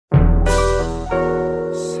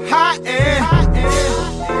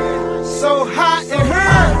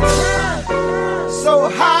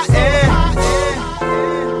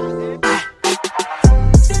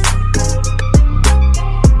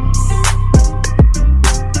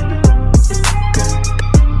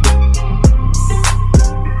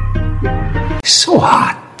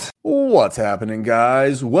What's happening,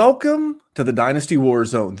 guys? Welcome to the Dynasty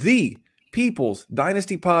WarZone, the People's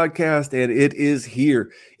Dynasty podcast, and it is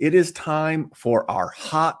here. It is time for our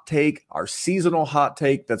hot take, our seasonal hot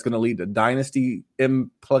take that's going to lead to Dynasty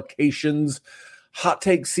implications. Hot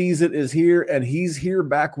take season is here, and he's here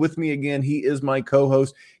back with me again. He is my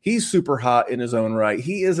co-host. He's super hot in his own right.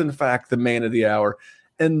 He is, in fact, the man of the hour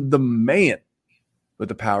and the man with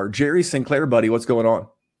the power. Jerry Sinclair, buddy, what's going on?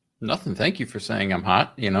 Nothing. Thank you for saying I'm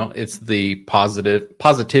hot. You know, it's the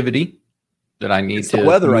positivity that I need it's to the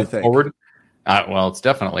weather, move I think. Forward. Well, it's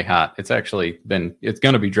definitely hot. It's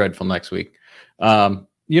going to be dreadful next week.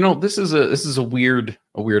 This is a weird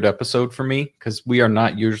episode for me because we are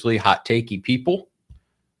not usually hot takey people,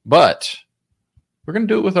 but we're going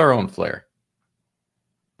to do it with our own flair.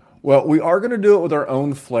 Well, we are going to do it with our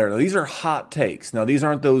own flair. Now, these are hot takes. Now, these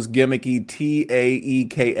aren't those gimmicky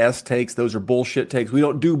TAEKS takes. Those are bullshit takes. We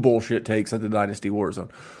don't do bullshit takes at the Dynasty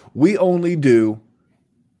WarZone. We only do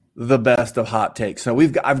the best of hot takes. So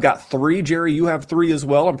I've got three. Jerry, you have three as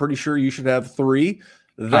well. I'm pretty sure you should have three.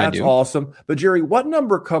 That's awesome. But Jerry, what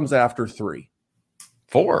number comes after 3?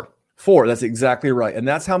 4. 4. That's exactly right. And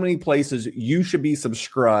that's how many places you should be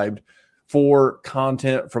subscribed for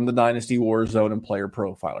content from the Dynasty WarZone and Player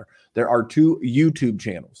Profiler. There are 2 YouTube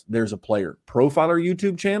channels. There's a Player Profiler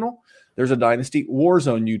YouTube channel. There's a Dynasty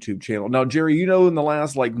WarZone YouTube channel. Now, Jerry, you know, in the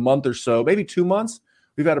last month or so, maybe 2 months,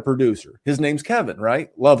 we've had a producer. His name's Kevin,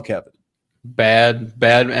 right? Love Kevin. Bad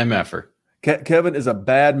MFer. Kevin is a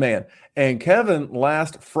bad man. And Kevin,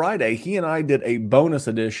 last Friday, he and I did a bonus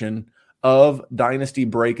edition of Dynasty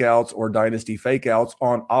Breakouts or Dynasty Fakeouts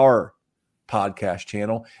on our podcast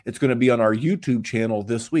channel. It's going to be on our YouTube channel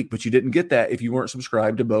this week, but you didn't get that if you weren't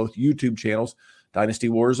subscribed to both YouTube channels, Dynasty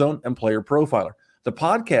WarZone and Player Profiler. The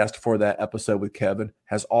podcast for that episode with Kevin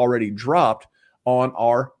has already dropped on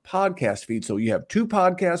our podcast feed. So you have 2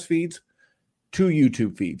 podcast feeds, 2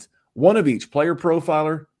 YouTube feeds, one of each, Player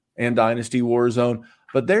Profiler and Dynasty WarZone.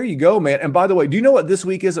 But there you go, man. And by the way, do you know what this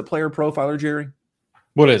week is at Player Profiler, Jerry?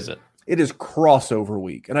 What is it? It is crossover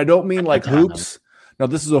week. And I don't mean like hoops. Now,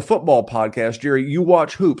 this is a football podcast. Jerry, you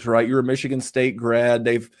watch hoops, right? You're a Michigan State grad.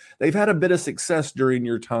 They've had a bit of success during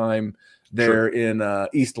your time there in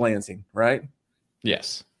East Lansing, right?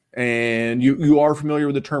 Yes. And you are familiar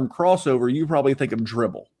with the term crossover. You probably think of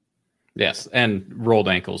dribble. Yes, and rolled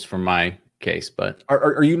ankles from my case. But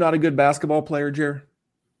are you not a good basketball player, Jerry?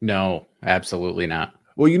 No, absolutely not.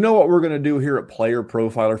 Well, you know what we're going to do here at Player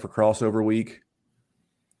Profiler for crossover week?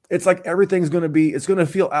 It's like everything's going to be, it's going to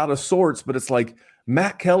feel out of sorts, but it's like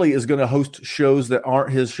Matt Kelly is going to host shows that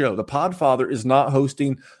aren't his show. The Podfather is not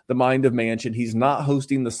hosting The Mind of Mansion. He's not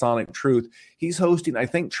hosting The Sonic Truth. He's hosting, I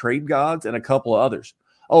think, Trade Gods and a couple of others.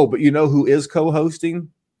 Oh, but you know who is co-hosting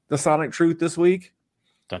The Sonic Truth this week?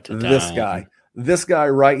 This guy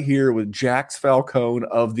right here with Jax Falcone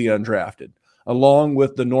of The Undrafted, along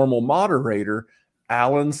with the normal moderator,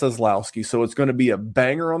 Alan Seslowski. So it's going to be a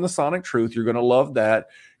banger on The Sonic Truth. You're going to love that.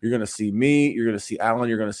 You're going to see me. You're going to see Alan.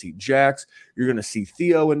 You're going to see Jax. You're going to see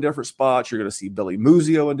Theo in different spots. You're going to see Billy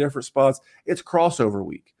Muzio in different spots. It's crossover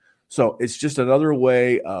week. So it's just another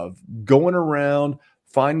way of going around,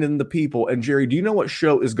 finding the people. And Jerry, do you know what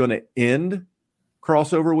show is going to end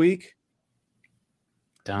crossover week?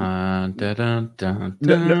 Dun, dun, dun, dun,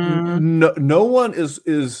 dun. No one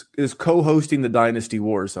is co-hosting the Dynasty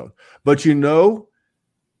WarZone. But you know,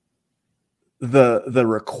 the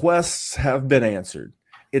requests have been answered.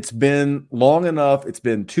 It's been long enough. It's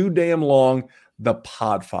been too damn long. The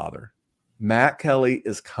Podfather, Matt Kelly,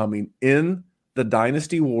 is coming in the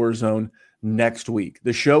Dynasty WarZone next week.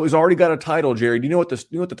 The show has already got a title, Jerry. Do you know what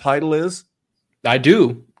the title is? I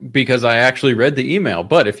do, because I actually read the email.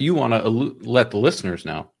 But if you want to let the listeners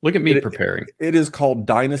know, look at me preparing. It is called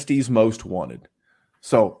Dynasty's Most Wanted.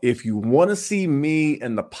 So if you want to see me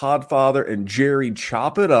and the Podfather and Jerry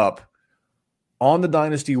chop it up on the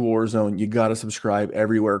Dynasty WarZone, you got to subscribe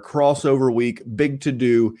everywhere. Crossover week, big to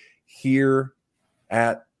do here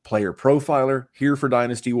at Player Profiler, here for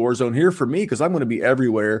Dynasty WarZone, here for me, because I'm going to be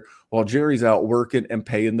everywhere while Jerry's out working and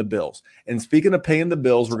paying the bills. And speaking of paying the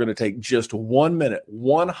bills, we're going to take just 1 minute,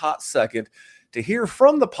 one hot second to hear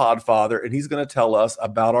from the Podfather, and he's going to tell us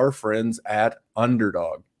about our friends at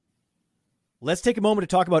Underdog. Let's take a moment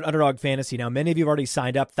to talk about Underdog Fantasy. Now, many of you have already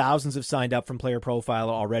signed up. Thousands have signed up from Player Profiler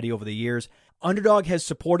already over the years. Underdog has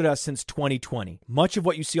supported us since 2020. Much of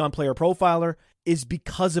what you see on Player Profiler is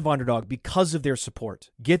because of Underdog, because of their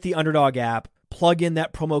support. Get the Underdog app, plug in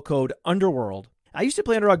that promo code UNDERWORLD. I used to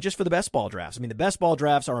play Underdog just for the best ball drafts. I mean, the best ball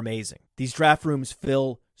drafts are amazing. These draft rooms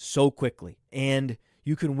fill so quickly, and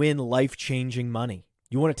you can win life-changing money.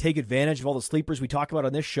 You want to take advantage of all the sleepers we talk about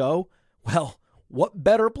on this show? Well, what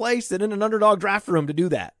better place than in an Underdog draft room to do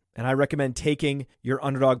that? And I recommend taking your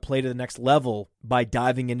Underdog play to the next level by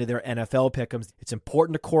diving into their NFL pick'ems. It's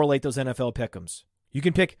important to correlate those NFL pick'ems. You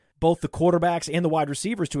can pick both the quarterbacks and the wide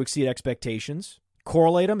receivers to exceed expectations.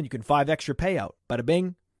 Correlate them, and you can 5x your payout. Bada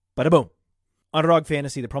bing, bada boom. Underdog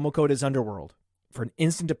Fantasy, the promo code is Underworld. For an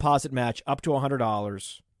instant deposit match up to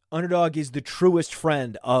 $100, Underdog is the truest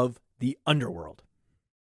friend of the Underworld.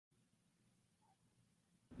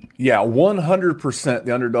 Yeah, 100%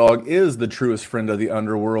 the Underdog is the truest friend of the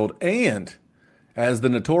Underworld. And as the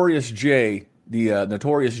Notorious J, the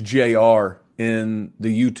Notorious JR in the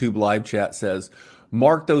YouTube live chat says,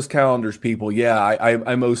 mark those calendars, people. Yeah,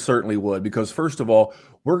 I most certainly would. Because first of all,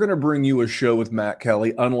 we're going to bring you a show with Matt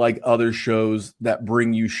Kelly, unlike other shows that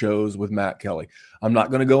bring you shows with Matt Kelly. I'm not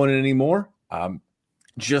going to go in it anymore. I'm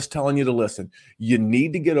just telling you to listen. You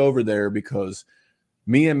need to get over there because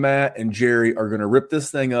me and Matt and Jerry are going to rip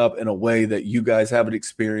this thing up in a way that you guys haven't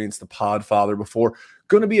experienced the Podfather before.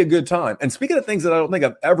 Going to be a good time. And speaking of things that I don't think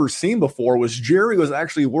I've ever seen before, was Jerry was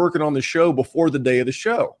actually working on the show before the day of the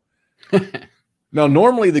show. Now,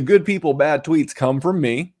 normally the good people, bad tweets come from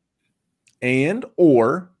me and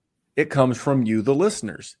or it comes from you, the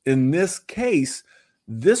listeners. In this case,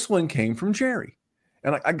 this one came from Jerry.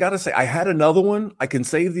 And I got to say, I had another one. I can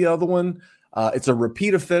save the other one. It's a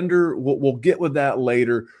repeat offender. We'll get with that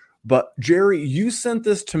later. But Jerry, you sent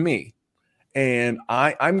this to me, and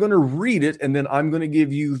I'm going to read it, and then I'm going to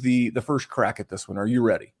give you the first crack at this one. Are you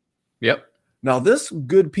ready? Yep. Now, this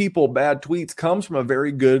good people, bad tweets comes from a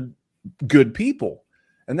very good people,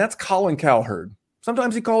 and that's Colin Cowherd.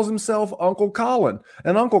 Sometimes he calls himself Uncle Colin,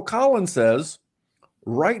 and Uncle Colin says,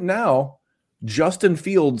 right now, Justin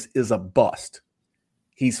Fields is a bust.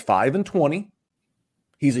 He's 5-20.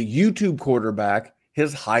 He's a YouTube quarterback.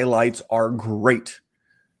 His highlights are great.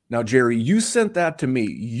 Now, Jerry, you sent that to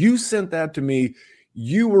me.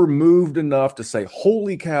 You were moved enough to say,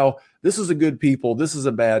 holy cow, this is a good people. This is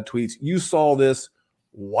a bad tweet. You saw this.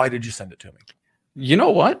 Why did you send it to me? You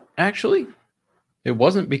know what? Actually, it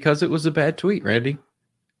wasn't because it was a bad tweet, Randy.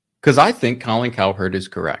 Because I think Colin Cowherd is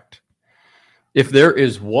correct. If there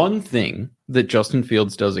is one thing that Justin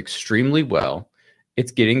Fields does extremely well,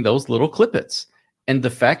 it's getting those little clippets. And the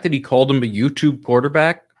fact that he called him a YouTube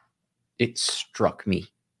quarterback, it struck me.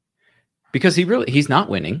 Because he's not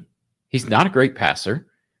winning. He's not a great passer.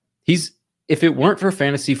 If it weren't for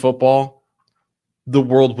fantasy football, the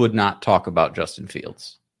world would not talk about Justin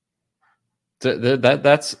Fields.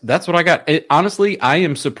 That's what I got. Honestly, I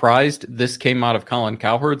am surprised this came out of Colin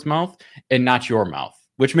Cowherd's mouth and not your mouth,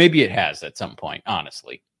 which maybe it has at some point,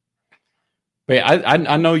 honestly. But I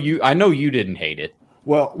know you didn't hate it.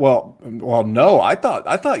 Well, no. I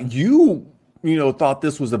thought you thought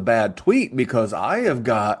this was a bad tweet because I have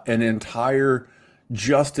got an entire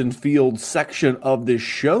Justin Fields section of this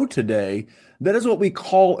show today that is what we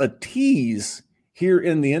call a tease here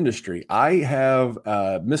in the industry. I have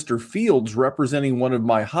Mr. Fields representing one of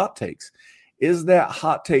my hot takes. Is that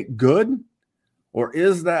hot take good or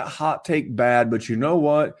is that hot take bad? But you know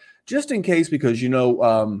what? Just in case, because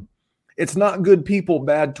it's not good people,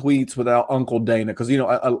 bad tweets without Uncle Dana, because,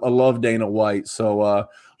 I love Dana White. So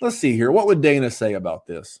let's see here. What would Dana say about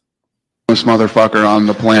this? This motherfucker on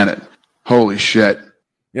the planet. Holy shit.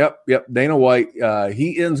 Yep. Dana White.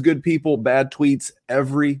 He ends good people, bad tweets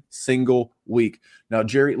every single week. Now,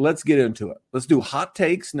 Jerry, let's get into it. Let's do hot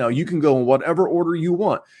takes. Now, you can go in whatever order you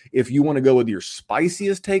want. If you want to go with your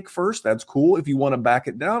spiciest take first, that's cool. If you want to back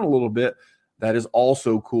it down a little bit, that is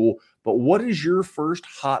also cool. But what is your first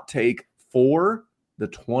hot take for the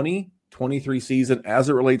 2023 season as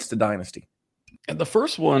it relates to Dynasty? And the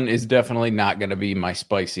first one is definitely not going to be my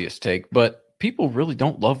spiciest take, but people really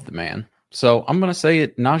don't love the man. So I'm going to say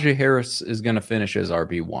it. Najee Harris is going to finish as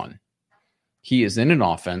RB1. He is in an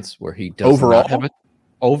offense where he does not have it.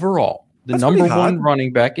 Overall, the That's number pretty hot. one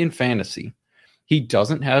running back in fantasy. He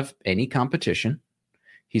doesn't have any competition.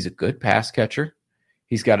 He's a good pass catcher.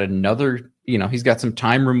 He's got he's got some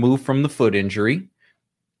time removed from the foot injury.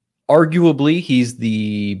 Arguably, he's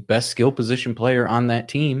the best skill position player on that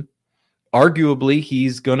team. Arguably,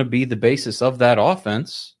 he's going to be the basis of that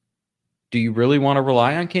offense. Do you really want to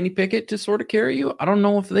rely on Kenny Pickett to sort of carry you? I don't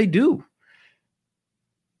know if they do.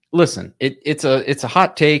 Listen, it's a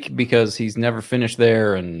hot take because he's never finished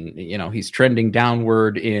there, and he's trending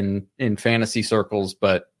downward in fantasy circles.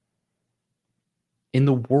 But in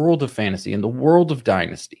the world of fantasy, in the world of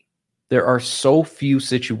Dynasty, there are so few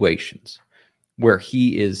situations where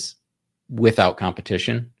he is without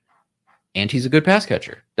competition, and he's a good pass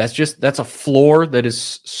catcher. That's a floor that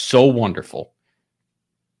is so wonderful.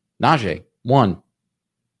 Najee, 1.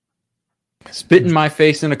 Spit in my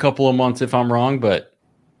face in a couple of months if I'm wrong, but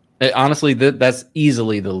honestly, that's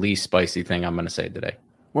easily the least spicy thing I'm going to say today.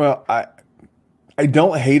 Well, I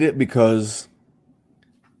don't hate it because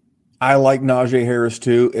I like Najee Harris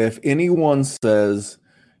too. If anyone says,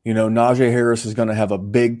 Najee Harris is going to have a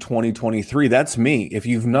big 2023, that's me. If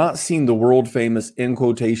you've not seen the world famous in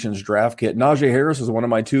quotations draft kit, Najee Harris is one of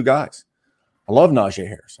my two guys. I love Najee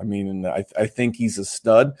Harris. I mean, I think he's a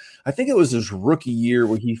stud. I think it was his rookie year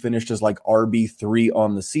where he finished as like RB3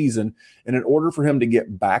 on the season. And in order for him to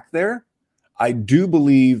get back there, I do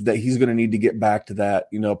believe that he's going to need to get back to that,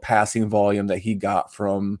 passing volume that he got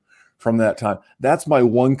from that time. That's my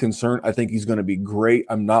one concern. I think he's going to be great.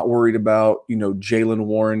 I'm not worried about, Jaylen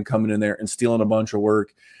Warren coming in there and stealing a bunch of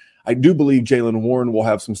work. I do believe Jaylen Warren will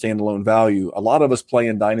have some standalone value. A lot of us play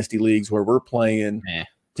in dynasty leagues where we're playing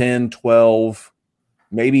 10, 12,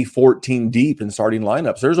 maybe 14 deep in starting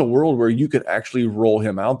lineups. There's a world where you could actually roll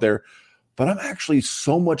him out there, but I'm actually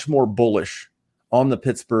so much more bullish on the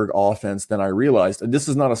Pittsburgh offense than I realized. And this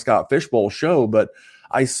is not a Scott Fishbowl show, but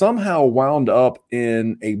I somehow wound up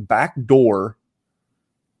in a backdoor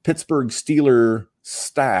Pittsburgh Steeler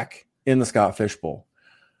stack in the Scott Fishbowl.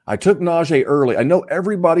 I took Najee early. I know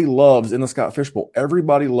everybody loves in the Scott Fishbowl,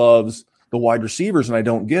 everybody loves the wide receivers, and I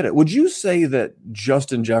don't get it. Would you say that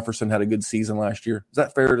Justin Jefferson had a good season last year? Is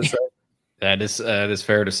that fair to say? That is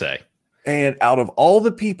fair to say. And out of all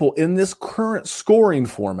the people in this current scoring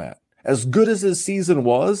format, as good as his season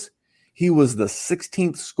was, he was the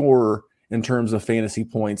 16th scorer in terms of fantasy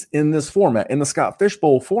points in this format, in the Scott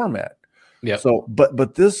Fishbowl format. Yeah. So,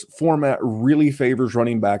 but this format really favors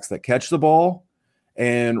running backs that catch the ball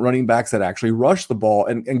and running backs that actually rush the ball,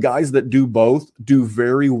 and guys that do both do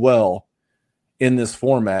very well in this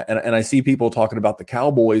format. And I see people talking about the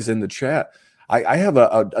Cowboys in the chat. I have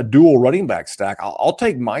a dual running back stack. I'll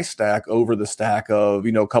take my stack over the stack of,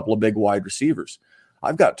 a couple of big wide receivers.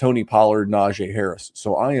 I've got Tony Pollard, Najee Harris.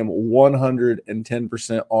 So I am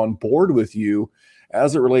 110% on board with you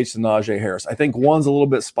as it relates to Najee Harris. I think one's a little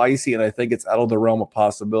bit spicy, and I think it's out of the realm of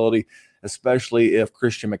possibility, especially if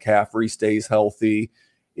Christian McCaffrey stays healthy.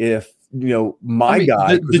 If,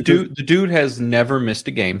 guy. The dude has never missed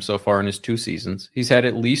a game so far in his 2 seasons. He's had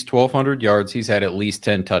at least 1,200 yards. He's had at least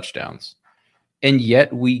 10 touchdowns. And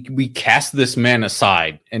yet we cast this man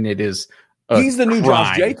aside, and it is he's the new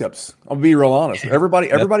Josh Jacobs. I'll be real honest. Everybody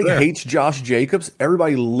hates Josh Jacobs.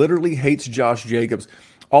 Everybody literally hates Josh Jacobs.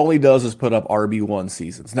 All he does is put up RB1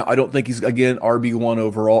 seasons. Now, I don't think he's, again, RB1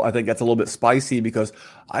 overall. I think that's a little bit spicy because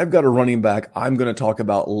I've got a running back I'm going to talk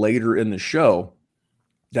about later in the show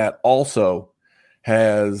that also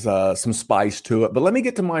has some spice to it. But let me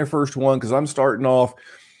get to my first one because I'm starting off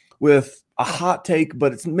with a hot take,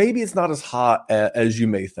 but maybe it's not as hot as you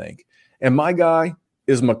may think. And my guy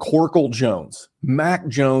is McCorkle Jones, Mac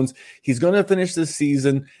Jones. He's going to finish this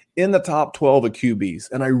season in the top 12 of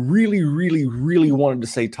QBs. And I really, really, really wanted to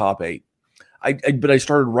say top 8. But I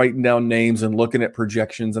started writing down names and looking at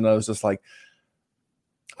projections, and I was just like,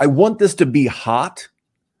 I want this to be hot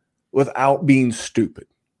without being stupid.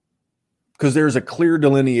 Because there's a clear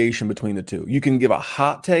delineation between the two. You can give a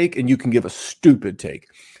hot take and you can give a stupid take.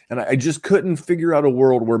 And I just couldn't figure out a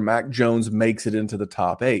world where Mac Jones makes it into the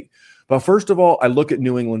top 8. But first of all, I look at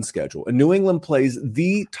New England's schedule. And New England plays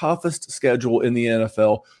the toughest schedule in the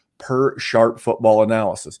NFL per Sharp Football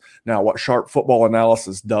Analysis. Now, what Sharp Football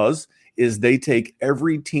Analysis does is they take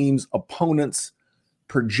every team's opponent's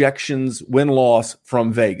projections, win-loss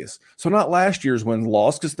from Vegas. So not last year's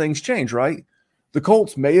win-loss because things change, right? The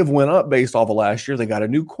Colts may have went up based off of last year. They got a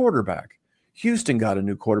new quarterback. Houston got a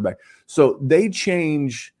new quarterback. So they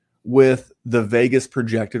change with the Vegas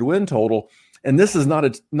projected win total. And this is not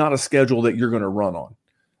a schedule that you're going to run on.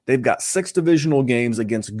 They've got 6 divisional games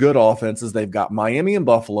against good offenses. They've got Miami and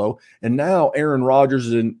Buffalo. And now Aaron Rodgers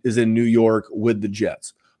is in New York with the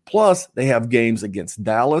Jets. Plus, they have games against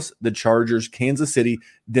Dallas, the Chargers, Kansas City,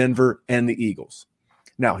 Denver, and the Eagles.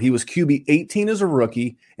 Now, he was QB 18 as a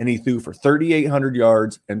rookie, and he threw for 3,800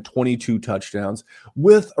 yards and 22 touchdowns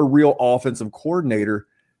with a real offensive coordinator,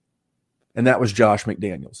 and that was Josh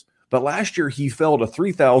McDaniels. But last year, he fell to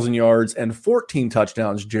 3,000 yards and 14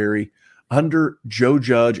 touchdowns, Jerry, under Joe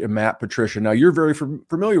Judge and Matt Patricia. Now, you're very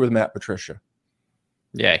familiar with Matt Patricia.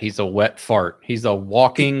 Yeah, he's a wet fart. He's a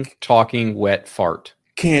walking, talking wet fart.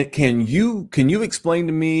 Can you explain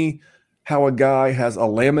to me how a guy has a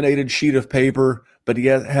laminated sheet of paper, but he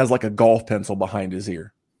has like a golf pencil behind his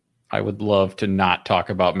ear? I would love to not talk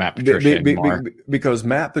about Matt Patricia anymore. Because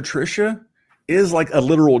Matt Patricia is like a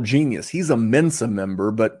literal genius. He's a Mensa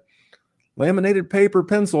member, but laminated paper,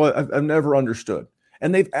 pencil, I've never understood.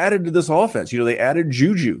 And they've added to this offense. They added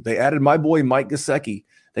Juju. They added my boy Mike Gesicki.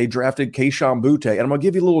 They drafted Keyshawn Butte, and I'm going to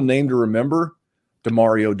give you a little name to remember,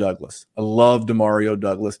 Demario Douglas. I love Demario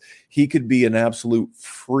Douglas. He could be an absolute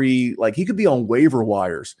free, like he could be on waiver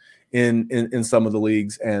wires in some of the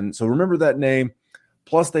leagues. And so remember that name.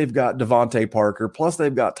 Plus they've got Devontae Parker. Plus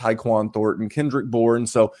they've got Tyquan Thornton, Kendrick Bourne.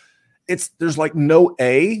 So there's like no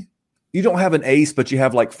A. You don't have an ace, but you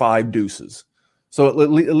have like 5 deuces. So at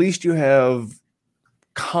least you have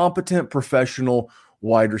competent professional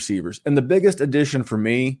wide receivers. And the biggest addition for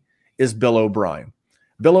me is Bill O'Brien.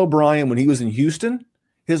 Bill O'Brien, when he was in Houston,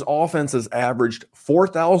 his offense has averaged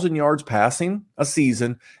 4,000 yards passing a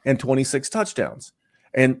season and 26 touchdowns.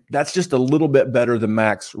 And that's just a little bit better than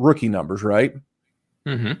Mac's rookie numbers, right?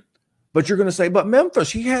 Mm-hmm. But you're going to say, but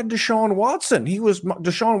Memphis, he had Deshaun Watson.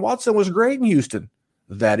 Deshaun Watson was great in Houston.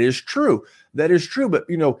 That is true. That is true. But,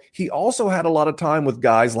 he also had a lot of time with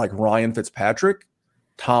guys like Ryan Fitzpatrick,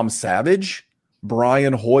 Tom Savage,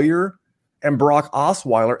 Brian Hoyer, and Brock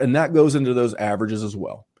Osweiler, and that goes into those averages as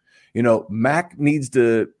well. Mac needs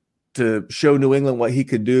to show New England what he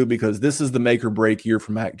could do, because this is the make or break year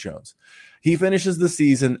for Mac Jones. He finishes the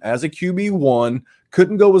season as a QB1,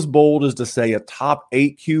 couldn't go as bold as to say a top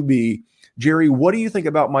 8 QB. Jerry, what do you think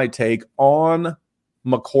about my take on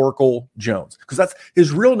McCorkle Jones? Because that's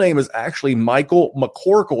his real name is actually Michael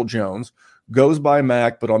McCorkle Jones, goes by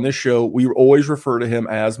Mac, but on this show, we always refer to him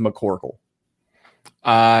as McCorkle.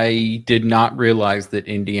 I did not realize that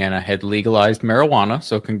Indiana had legalized marijuana,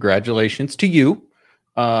 so congratulations to you.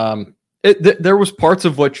 There was parts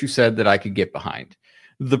of what you said that I could get behind.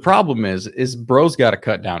 The problem is bro's got to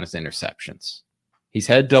cut down his interceptions. He's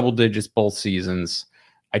had double digits both seasons.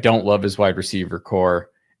 I don't love his wide receiver core.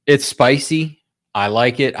 It's spicy. I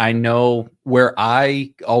like it. I know where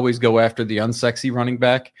I always go after the unsexy running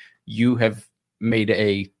back. You have made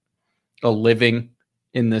a living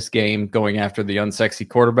in this game going after the unsexy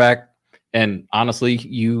quarterback. And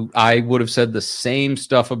honestly, I would have said the same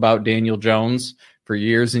stuff about Daniel Jones for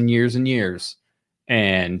years and years and years.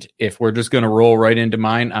 And if we're just going to roll right into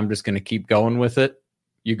mine, I'm just going to keep going with it.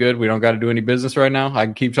 You good? We don't got to do any business right now? I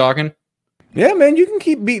can keep talking? Yeah, man, you can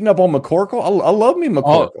keep beating up on McCorkle. I love me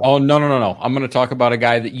McCorkle. Oh, no. I'm going to talk about a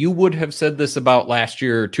guy that you would have said this about last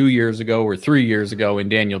year or 2 years ago or 3 years ago in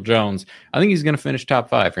Daniel Jones. I think he's going to finish top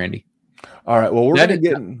 5, Randy. All right. Well, we're going to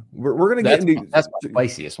get into that's my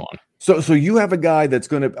spiciest one. So you have a guy that's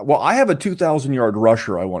going to. Well, I have a 2,000-yard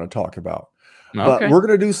rusher I want to talk about. Okay. But we're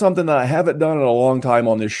going to do something that I haven't done in a long time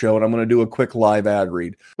on this show, and I'm going to do a quick live ad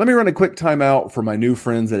read. Let me run a quick timeout for my new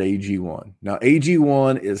friends at AG1. Now,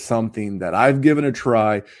 AG1 is something that I've given a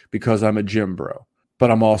try because I'm a gym bro, but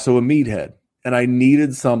I'm also a meathead, and I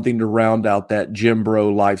needed something to round out that gym bro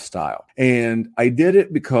lifestyle. And I did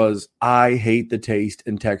it because I hate the taste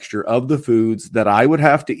and texture of the foods that I would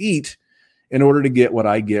have to eat in order to get what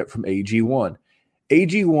I get from AG1.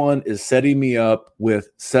 AG1 is setting me up with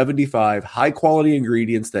 75 high-quality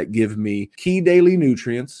ingredients that give me key daily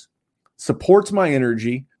nutrients, supports my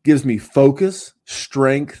energy, gives me focus,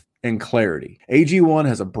 strength, and clarity. AG1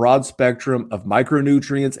 has a broad spectrum of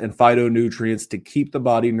micronutrients and phytonutrients to keep the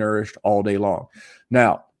body nourished all day long.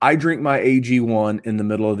 Now, I drink my AG1 in the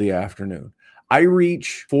middle of the afternoon. I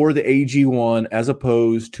reach for the AG1 as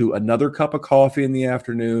opposed to another cup of coffee in the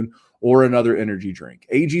afternoon or another energy drink.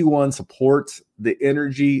 AG1 supports the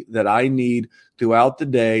energy that I need throughout the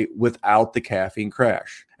day without the caffeine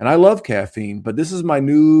crash. And I love caffeine, but this is my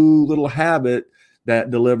new little habit that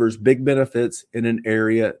delivers big benefits in an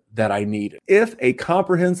area that I need. If a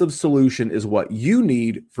comprehensive solution is what you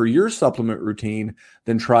need for your supplement routine,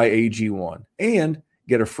 then try AG1 and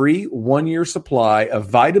get a free 1-year supply of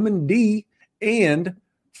vitamin D and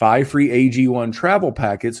 5 free AG1 travel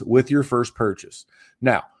packets with your first purchase.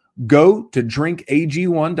 Now, go to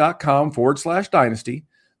drinkag1.com/dynasty.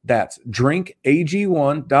 That's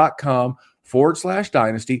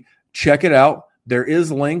drinkag1.com/dynasty. Check it out. There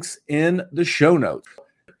is links in the show notes.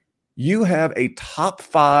 You have a top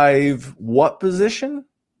 5 what position?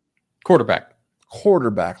 Quarterback.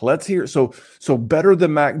 Let's hear. So better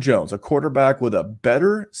than Mac Jones, a quarterback with a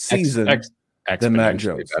better season than Mac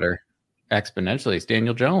Jones. Better. Exponentially. It's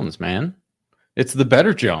Daniel Jones, man. It's the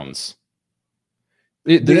better Jones.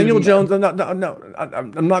 Daniel Jones, I'm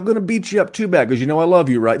not going to beat you up too bad because I love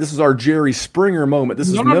you, right? This is our Jerry Springer moment. This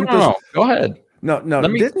is Memphis. No. Go ahead. No.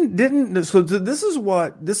 So this is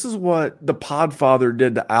what the Podfather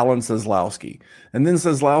did to Alan Seslowski, and then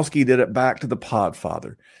Seslowski did it back to the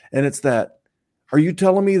Podfather, and it's that. Are you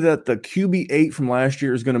telling me that the QB8 from last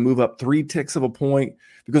year is going to move up 3 ticks of a point?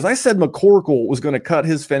 Because I said McCorkle was going to cut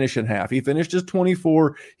his finish in half. He finished his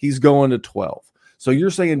 24. He's going to 12. So you're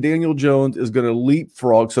saying Daniel Jones is going to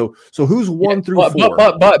leapfrog. So who's 1 through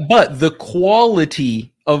 4? But the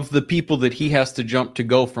quality of the people that he has to jump to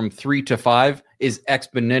go from 3 to 5 is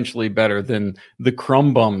exponentially better than the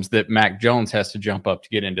crumb bums that Mac Jones has to jump up to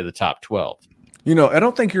get into the top 12. You know, I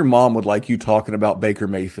don't think your mom would like you talking about Baker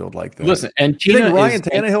Mayfield like that. Listen, and you think Ryan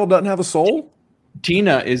Tannehill doesn't have a soul?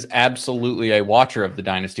 Tina is absolutely a watcher of the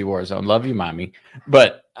Dynasty WarZone. Love you, mommy.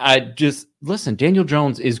 But listen, Daniel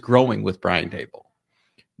Jones is growing with Brian Daboll.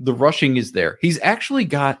 The rushing is there. He's actually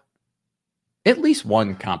got at least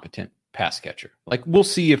one competent pass catcher. Like, we'll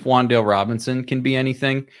see if Wan'Dale Robinson can be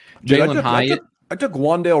anything. Jalen Hyatt. I took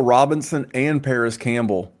Wan'Dale Robinson and Paris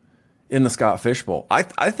Campbell in the Scott Fish Bowl. I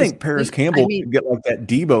think Paris Campbell could get like that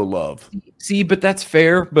Debo love. See, but that's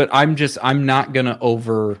fair. But I'm not gonna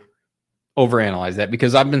overanalyze that,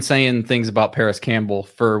 because I've been saying things about Paris Campbell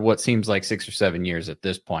for what seems like 6 or 7 years at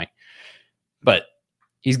this point. But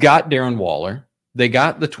he's got Darren Waller. They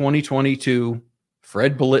got the 2022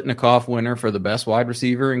 Fred Biletnikoff winner for the best wide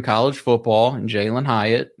receiver in college football, and Jalen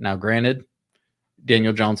Hyatt. Now, granted,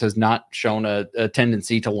 Daniel Jones has not shown a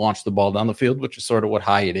tendency to launch the ball down the field, which is sort of what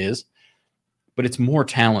Hyatt is. But it's more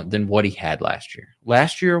talent than what he had last year.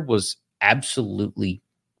 Last year was absolutely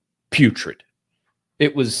putrid.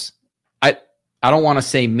 It was, I don't want to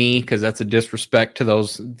say me, because that's a disrespect to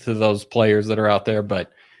those players that are out there,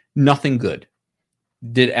 but nothing good.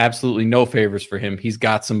 Did absolutely no favors for him. He's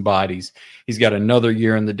got some bodies. He's got another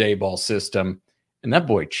year in the Dayball system, and that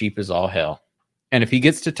boy cheap as all hell. And if he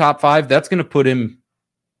gets to top 5, that's going to put him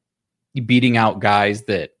beating out guys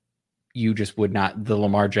that you just would not, the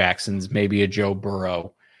Lamar Jacksons, maybe a Joe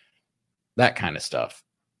Burrow, that kind of stuff.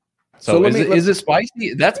 So is it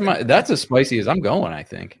spicy? That's as spicy as I'm going, I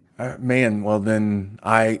think. Man, well then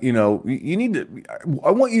you need to,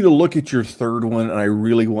 I want you to look at your third one, and I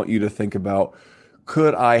really want you to think about,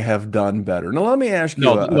 could I have done better? Now, let me ask you.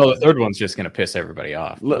 No, the third one's just going to piss everybody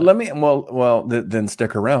off. Then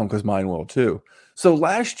stick around, because mine will too. So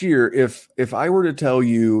last year, if I were to tell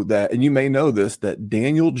you that, and you may know this, that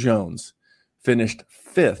Daniel Jones finished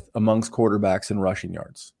 5th amongst quarterbacks in rushing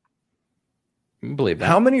yards. I believe that.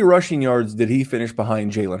 How many rushing yards did he finish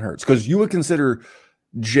behind Jalen Hurts? Because you would consider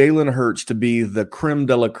Jalen Hurts to be the creme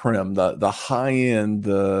de la creme, the high end,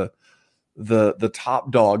 the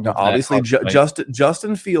top dog. Now, obviously,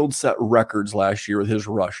 Justin Fields set records last year with his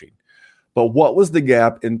rushing. But what was the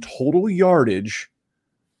gap in total yardage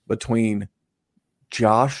between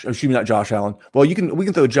not Josh Allen. Well, we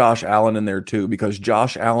can throw Josh Allen in there too, because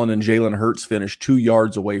Josh Allen and Jalen Hurts finished 2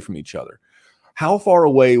 yards away from each other. How far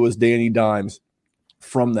away was Danny Dimes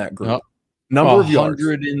from that group? Number of yards.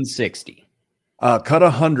 160. Cut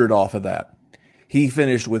 100 off of that. He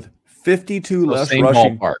finished with 52 less same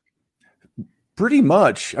rushing. Ballpark. Pretty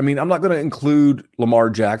much. I mean, I'm not going to include Lamar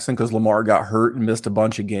Jackson, because Lamar got hurt and missed a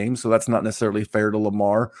bunch of games, so that's not necessarily fair to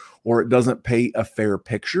Lamar, or it doesn't paint a fair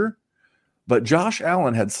picture. But Josh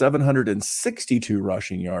Allen had 762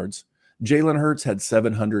 rushing yards. Jalen Hurts had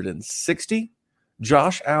 760.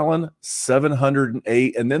 Josh Allen,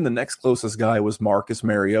 708. And then the next closest guy was Marcus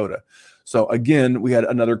Mariota. So again, we had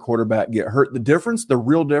another quarterback get hurt. The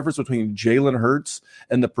real difference between Jalen Hurts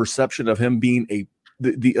and the perception of him being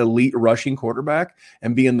the elite rushing quarterback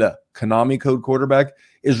and being the Konami code quarterback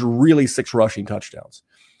is really 6 rushing touchdowns.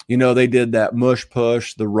 You know, they did that mush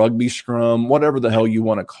push, the rugby scrum, whatever the hell you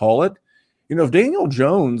want to call it. You know, if Daniel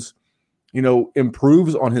Jones,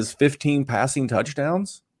 improves on his 15 passing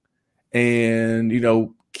touchdowns and,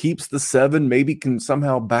 keeps the 7, maybe can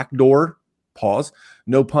somehow backdoor, pause,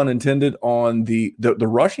 no pun intended, on the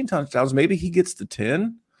rushing touchdowns, maybe he gets to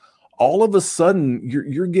 10. All of a sudden,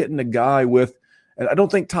 you're getting a guy with, and I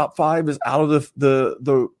don't think top 5 is out of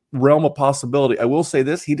the realm of possibility. I will say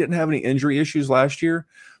this, he didn't have any injury issues last year,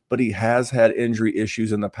 but he has had injury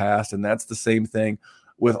issues in the past, and that's the same thing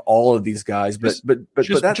with all of these guys. But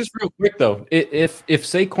that's just real quick though. If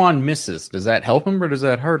Saquon misses, does that help him or does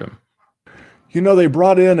that hurt him? They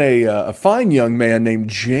brought in a fine young man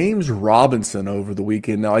named James Robinson over the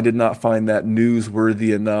weekend. Now, I did not find that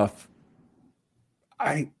newsworthy enough.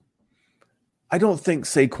 I don't think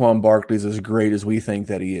Saquon Barkley is as great as we think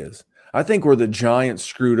that he is. I think where the Giants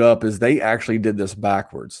screwed up is they actually did this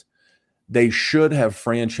backwards. They should have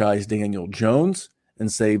franchised Daniel Jones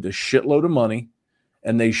and saved a shitload of money,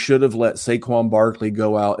 and they should have let Saquon Barkley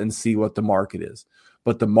go out and see what the market is.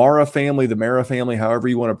 But the Mara family, however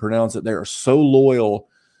you want to pronounce it, they are so loyal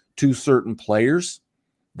to certain players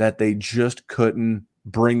that they just couldn't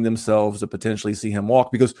bring themselves to potentially see him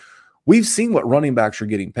walk, because we've seen what running backs are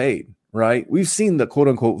getting paid, right? We've seen the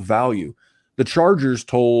quote-unquote value. The Chargers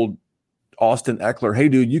told Austin Eckler, hey,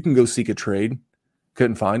 dude, you can go seek a trade.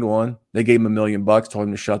 Couldn't find one. They gave him $1 million, told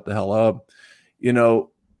him to shut the hell up.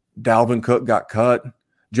 Dalvin Cook got cut.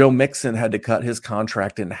 Joe Mixon had to cut his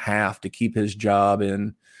contract in half to keep his job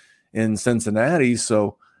in Cincinnati.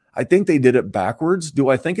 So I think they did it backwards. Do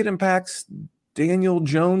I think it impacts Daniel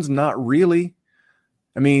Jones? Not really.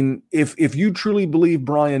 I mean, if you truly believe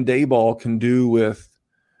Brian Daboll can do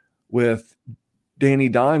with Danny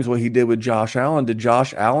Dimes what he did with Josh Allen, did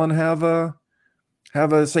Josh Allen have a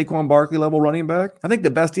Saquon Barkley level running back? I think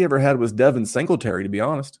the best he ever had was Devin Singletary, to be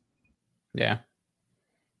honest. Yeah.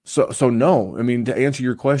 So no. I mean, to answer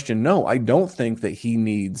your question, no, I don't think that he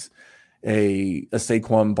needs a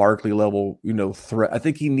Saquon Barkley level, threat. I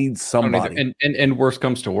think he needs somebody. And worse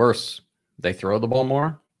comes to worse, they throw the ball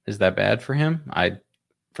more. Is that bad for him?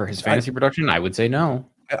 For his fantasy production, I would say no.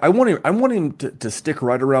 I want him to stick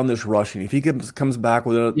right around this rushing. If he comes back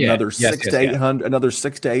with another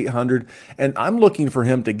 600 to 800, and I'm looking for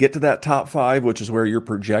him to get to that top 5, which is where you're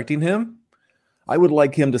projecting him. I would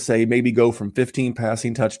like him to say maybe go from 15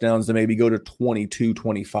 passing touchdowns to maybe go to 22,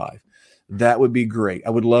 25. That would be great. I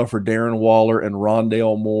would love for Darren Waller and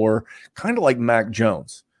Rondale Moore, kind of like Mac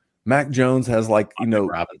Jones. Mac Jones has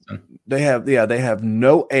Robinson. They have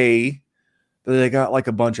no A, but they got like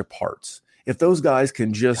a bunch of parts. If those guys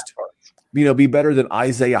can just, be better than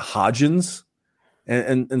Isaiah Hodgins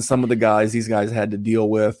and some of the guys these guys had to deal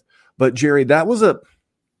with. But Jerry, it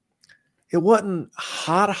wasn't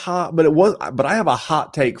hot, but I have a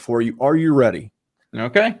hot take for you. Are you ready?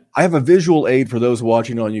 Okay. I have a visual aid for those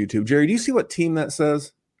watching on YouTube. Jerry, do you see what team that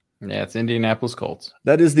says? Yeah, it's Indianapolis Colts.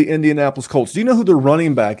 That is the Indianapolis Colts. Do you know who the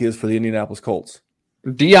running back is for the Indianapolis Colts?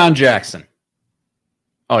 Deion Jackson.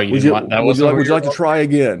 Oh, would you like to try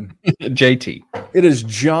again? JT. It is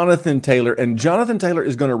Jonathan Taylor, and Jonathan Taylor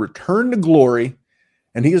is going to return to glory,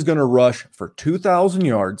 and he is going to rush for 2,000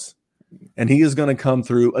 yards, and he is going to come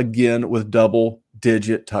through again with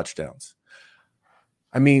double-digit touchdowns.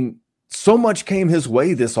 I mean, so much came his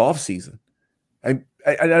way this offseason. I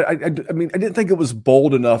mean, I didn't think it was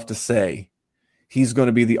bold enough to say he's going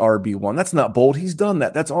to be the RB1. That's not bold. He's done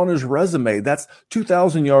that. That's on his resume. That's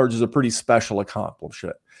 2,000 yards is a pretty special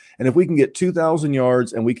accomplishment. And if we can get 2,000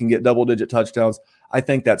 yards and we can get double-digit touchdowns, I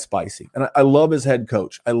think that's spicy. And I love his head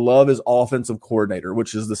coach. I love his offensive coordinator,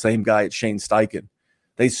 which is the same guy at Shane Steichen.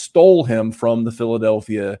 They stole him from the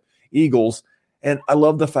Philadelphia Eagles, and I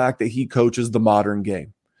love the fact that he coaches the modern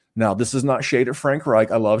game. Now, this is not shade at Frank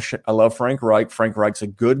Reich. I love Frank Reich. Frank Reich's a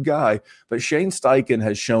good guy, but Shane Steichen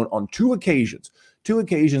has shown on two occasions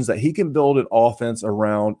that he can build an offense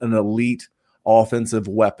around an elite offensive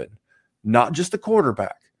weapon, not just a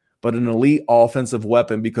quarterback, but an elite offensive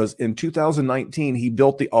weapon, because in 2019, he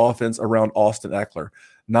built the offense around Austin Eckler,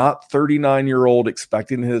 not 39-year-old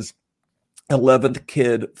expecting his 11th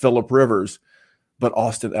kid, Phillip Rivers, but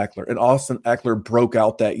Austin Eckler. And Austin Eckler broke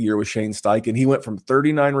out that year with Shane Steichen. He went from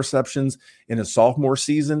 39 receptions in his sophomore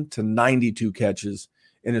season to 92 catches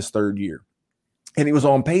in his third year. And he was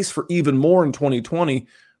on pace for even more in 2020,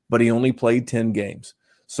 but he only played 10 games.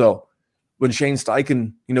 So when Shane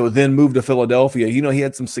Steichen, then moved to Philadelphia, he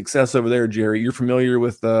had some success over there, Jerry. You're familiar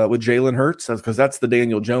with Jalen Hurts? Because that's the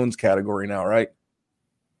Daniel Jones category now, right?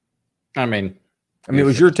 I mean, it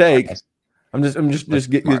was your take. I'm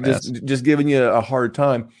just giving you a hard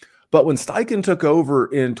time. But when Steichen took over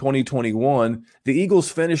in 2021, the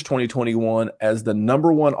Eagles finished 2021 as the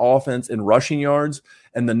number 1 offense in rushing yards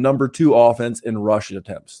and the number 2 offense in rushing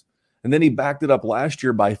attempts. And then he backed it up last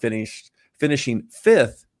year by finishing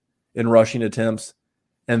 5th in rushing attempts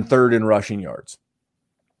and 3rd in rushing yards.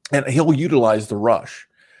 And he'll utilize the rush.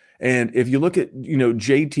 And if you look at,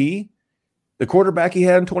 JT, the quarterback he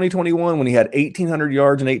had in 2021 when he had 1,800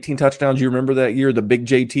 yards and 18 touchdowns, you remember that year, the big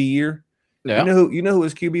JT year? Yeah. You know who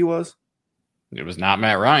his QB was? It was not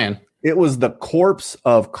Matt Ryan. It was the corpse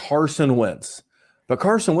of Carson Wentz. But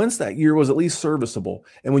Carson Wentz that year was at least serviceable.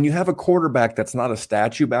 And when you have a quarterback that's not a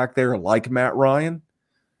statue back there like Matt Ryan,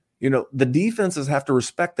 the defenses have to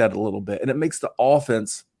respect that a little bit, and it makes the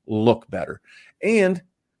offense look better. And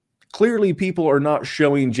clearly people are not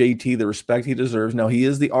showing JT the respect he deserves. Now, he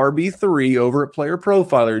is the RB3 over at Player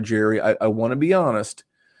Profiler, Jerry. I want to be honest.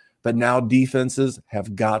 But now defenses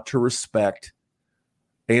have got to respect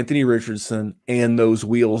Anthony Richardson and those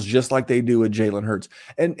wheels just like they do with Jalen Hurts.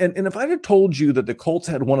 And if I had told you that the Colts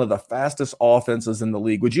had one of the fastest offenses in the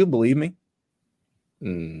league, would you believe me?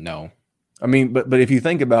 No. I mean, but if you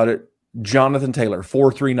think about it, Jonathan Taylor,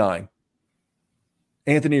 4.39.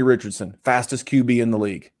 Anthony Richardson, fastest QB in the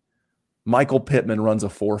league. Michael Pittman runs a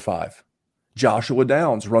 4.5. Joshua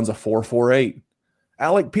Downs runs a 4.48.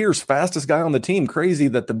 Alec Pierce, fastest guy on the team. Crazy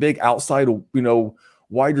that the big outside,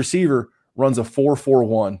 wide receiver runs a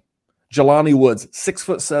 4.41. Jelani Woods,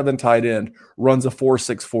 6'7" tight end, runs a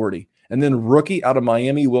 4.640. And then rookie out of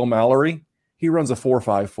Miami, Will Mallory, He runs a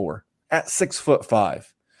 4.54 at 6'5".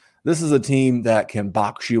 This is a team that can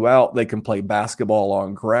box you out. They can play basketball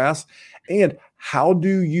on grass. And how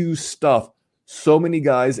do you stuff so many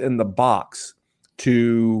guys in the box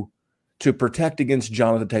to protect against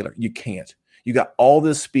Jonathan Taylor? You can't. You got all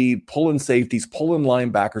this speed, pulling safeties, pulling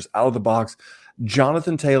linebackers out of the box.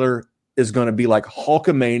 Jonathan Taylor is going to be like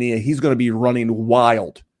Hulkamania. He's going to be running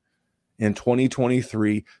wild in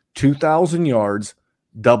 2023, 2,000 yards,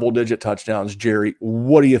 double-digit touchdowns. Jerry,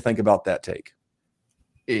 what do you think about that take?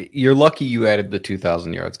 You're lucky you added the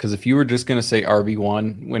 2,000 yards, because if you were just going to say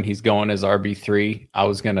RB1 when he's going as RB3, I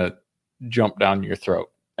was going to jump down your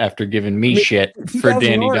throat after giving me shit for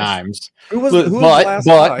Danny yards. Dimes.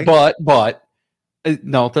 But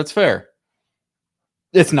no, that's fair.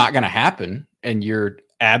 It's not going to happen, and you're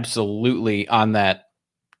absolutely on that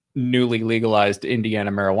newly legalized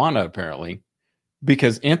Indiana marijuana, apparently,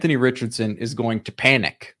 because Anthony Richardson is going to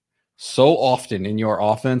panic so often in your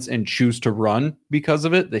offense and choose to run because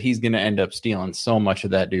of it that he's going to end up stealing so much of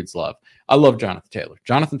that dude's love. I love Jonathan Taylor.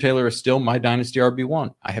 Jonathan Taylor is still my Dynasty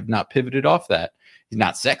RB1. I have not pivoted off that. He's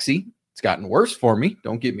not sexy. It's gotten worse for me.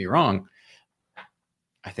 Don't get me wrong.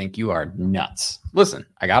 I think you are nuts. Listen,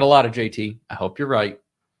 I got a lot of JT. I hope you're right.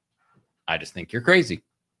 I just think you're crazy.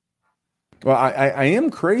 Well, I am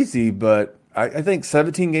crazy, but I think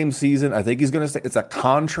 17-game season, I think he's going to stay. It's a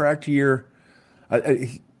contract year.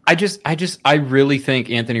 I really think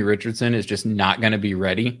Anthony Richardson is just not going to be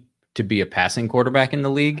ready to be a passing quarterback in the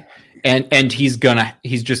league. And he's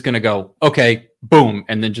just going to go, okay, boom.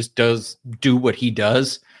 And then just do what he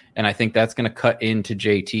does. And I think that's going to cut into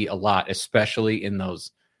JT a lot, especially in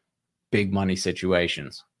those big money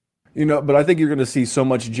situations. But I think you're going to see so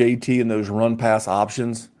much JT in those run pass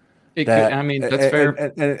options. That's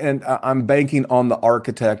fair. And I'm banking on the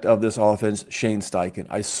architect of this offense, Shane Steichen.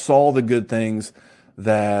 I saw the good things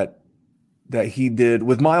that he did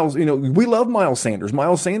with Miles. We love Miles Sanders.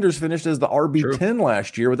 Miles Sanders finished as the RB10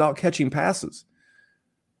 last year without catching passes.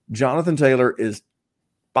 Jonathan Taylor is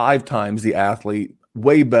 5 times the athlete,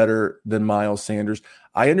 way better than Miles Sanders.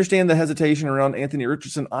 I understand the hesitation around Anthony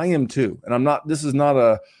Richardson. I am too. And this is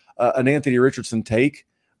not an Anthony Richardson take,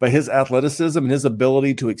 but his athleticism and his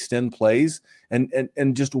ability to extend plays.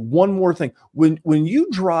 And just one more thing. When you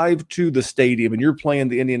drive to the stadium and you're playing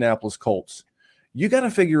the Indianapolis Colts, you got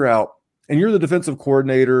to figure out, and you're the defensive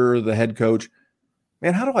coordinator or the head coach,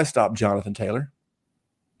 man, how do I stop Jonathan Taylor?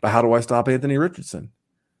 But how do I stop Anthony Richardson?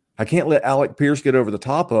 I can't let Alec Pierce get over the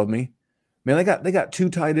top of me. Man, they got 2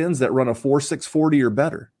 tight ends that run a 4.6 40 or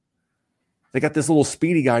better. They got this little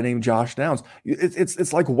speedy guy named Josh Downs.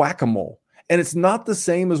 It's like whack-a-mole. And it's not the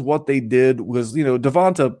same as what they did was,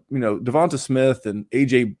 Devonta Smith and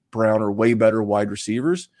A.J. Brown are way better wide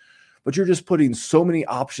receivers, but you're just putting so many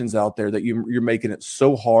options out there that you're making it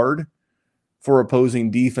so hard for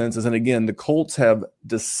opposing defenses. And again, the Colts have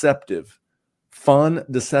deceptive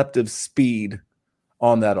speed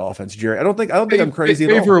on that offense, Jerry. I don't think I'm crazy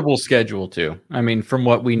at all. Favorable schedule too. I mean, from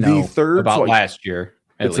what we know about last year,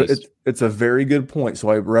 at least. It's a very good point. So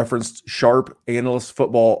I referenced Sharp Analysis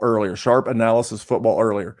Football earlier,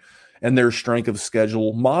 and their strength of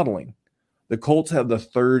schedule modeling. The Colts have the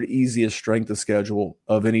 3rd easiest strength of schedule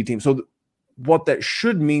of any team. So what that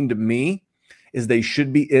should mean to me is they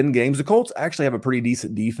should be in games. The Colts actually have a pretty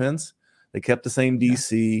decent defense. They kept the same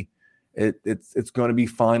DC. It's going to be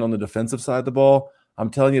fine on the defensive side of the ball. I'm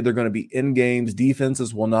telling you, they're going to be in games.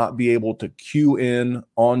 Defenses will not be able to cue in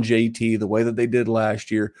on JT the way that they did last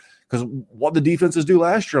year, because what the defenses do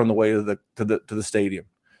last year on the way to the stadium.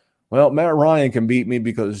 Well, Matt Ryan can beat me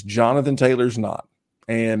because Jonathan Taylor's not,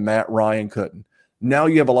 and Matt Ryan couldn't. Now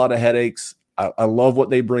you have a lot of headaches. I love what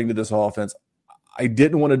they bring to this offense. I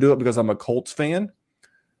didn't want to do it because I'm a Colts fan,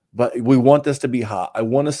 but we want this to be hot. I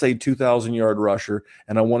want to say 2,000-yard rusher,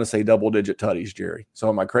 and I want to say double-digit tutties, Jerry. So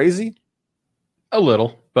am I crazy? A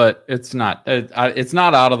little, but it's not. It's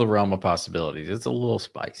not out of the realm of possibilities. It's a little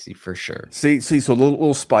spicy for sure. See, so a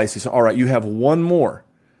little spicy. So all right, you have one more.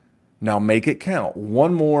 Now make it count.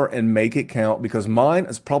 One more and make it count, because mine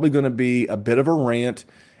is probably going to be a bit of a rant,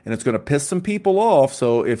 and it's going to piss some people off.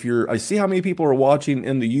 So I see how many people are watching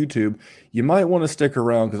in the YouTube. You might want to stick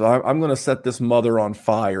around, because I'm going to set this mother on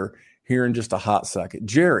fire here in just a hot second.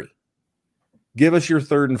 Jerry, give us your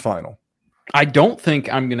 3rd and final. I don't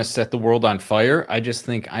think I'm going to set the world on fire. I just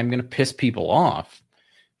think I'm going to piss people off,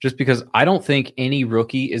 just because I don't think any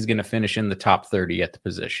rookie is going to finish in the top 30 at the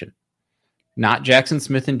position. Not Jackson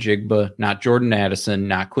Smith and Jigba, not Jordan Addison,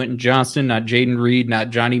 not Quentin Johnston, not Jaden Reed, not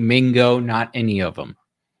Johnny Mingo, not any of them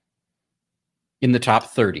in the top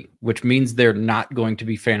 30, which means they're not going to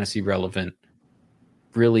be fantasy relevant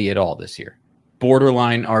really at all this year.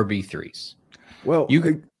 Borderline RB3s. Well,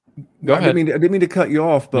 Go ahead. I didn't mean to cut you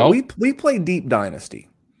off, but Nope. we play deep Dynasty.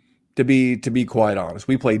 To be quite honest,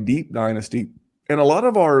 we play deep Dynasty, and a lot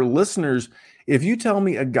of our listeners, if you tell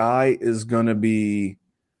me a guy is going to be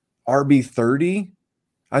RB30,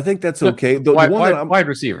 I think that's okay. Wide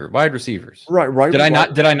receivers. Right. Did I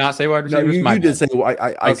not say wide receivers? No, you did say. Well,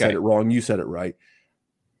 I said Okay. it wrong. You said it right.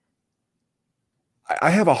 I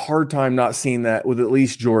have a hard time not seeing that with at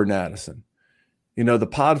least Jordan Addison. You know, the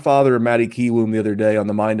Podfather of Matty Kiwoom the other day on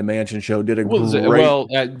the Mind to Mansion show did a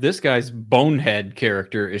great. This guy's bonehead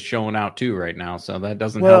character is showing out too right now, so that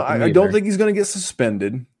doesn't Well, help him I either. don't think he's going to get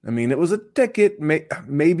suspended. I mean, it was a ticket,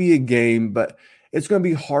 maybe a game, but it's going to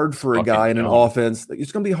be hard for a guy in an offense.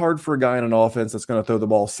 It's going to be hard for a guy in an offense that's going to throw the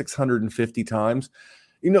ball 650 times.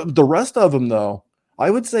 You know, the rest of them, though,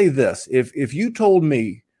 I would say this: if you told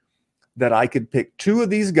me that I could pick two of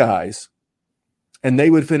these guys and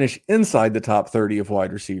they would finish inside the top 30 of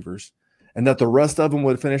wide receivers, and that the rest of them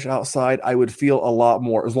would finish outside, I would feel a lot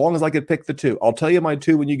more, as long as I could pick the two. I'll tell you my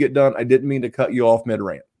two when you get done. I didn't mean to cut you off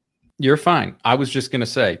mid-rant. You're fine. I was just going to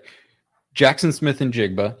say, Jackson Smith and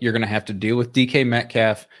Jigba, you're going to have to deal with DK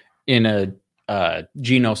Metcalf in a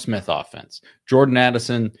Geno Smith offense. Jordan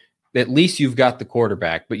Addison, at least you've got the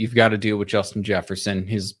quarterback, but you've got to deal with Justin Jefferson.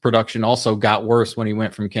 His production also got worse when he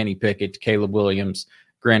went from Kenny Pickett to Caleb Williams.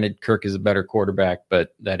 Granted, Kirk is a better quarterback,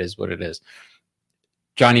 but that is what it is.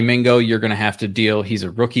 Johnny Mingo, you're going to have to deal. He's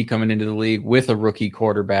a rookie coming into the league with a rookie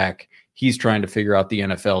quarterback. He's trying to figure out the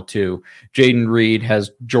NFL too. Jaden Reed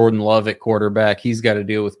has Jordan Love at quarterback. He's got to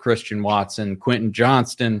deal with Christian Watson. Quentin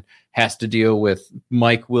Johnston has to deal with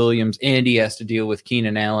Mike Williams, and he has to deal with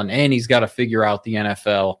Keenan Allen, and he's got to figure out the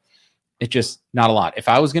NFL. It's just not a lot. If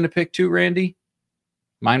I was going to pick two, Randy,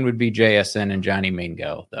 mine would be JSN and Johnny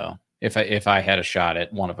Mingo, though. If I had a shot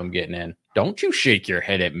at one of them getting in. Don't you shake your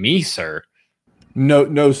head at me, sir.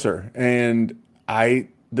 No, sir. And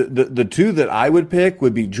the two that I would pick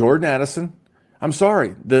would be Jordan Addison. I'm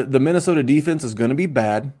sorry. The Minnesota defense is going to be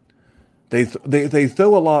bad. They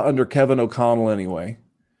throw a lot under Kevin O'Connell anyway.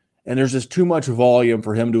 And there's just too much volume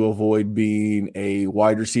for him to avoid being a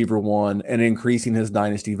wide receiver one and increasing his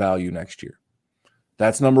dynasty value next year.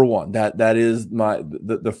 That's number one. That is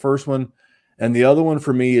the first one. And the other one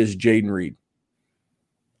for me is Jaden Reed.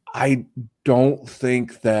 I don't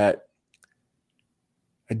think that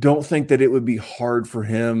it would be hard for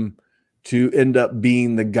him to end up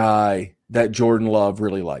being the guy that Jordan Love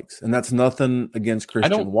really likes. And that's nothing against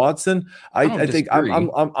Christian Watson. I think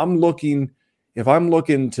I'm looking, if I'm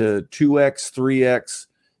looking to 2x, 3x,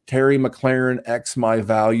 Terry McLaurin X my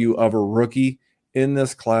value of a rookie in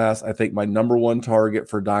this class, I think my number one target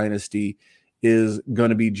for Dynasty is going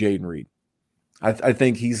to be Jaden Reed. I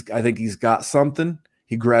think he's got something.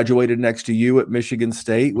 He graduated next to you at Michigan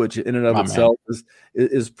State, which in and of itself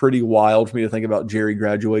is pretty wild for me to think about Jerry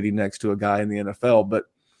graduating next to a guy in the NFL. But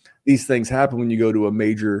these things happen when you go to a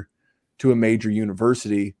major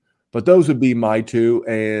university. But those would be my two.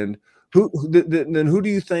 And who do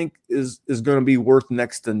you think is going to be worth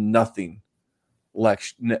next to nothing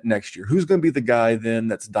next year? Who's going to be the guy then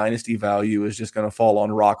that's dynasty value is just going to fall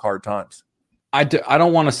on rock hard times? I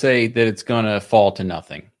don't want to say that it's going to fall to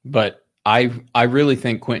nothing, but I really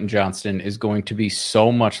think Quentin Johnston is going to be so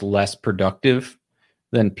much less productive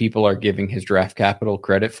than people are giving his draft capital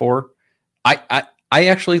credit for. I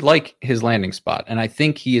actually like his landing spot, and I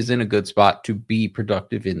think he is in a good spot to be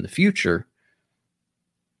productive in the future.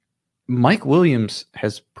 Mike Williams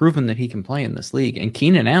has proven that he can play in this league, and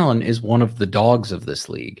Keenan Allen is one of the dogs of this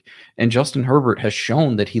league. And Justin Herbert has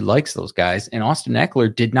shown that he likes those guys, and Austin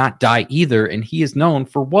Eckler did not die either, and he is known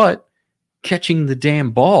for what? Catching the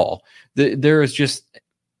damn ball. There is just,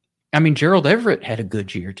 I mean, Gerald Everett had a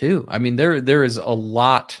good year too. I mean, there is a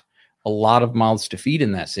lot of mouths to feed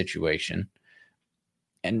in that situation.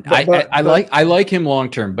 And I like him long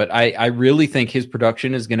term, but I really think his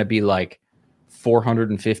production is going to be like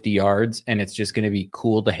 450 yards, and it's just going to be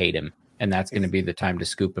cool to hate him, and that's going to be the time to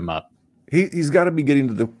scoop him up. He's got to be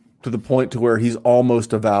getting to the point to where he's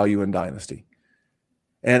almost a value in Dynasty.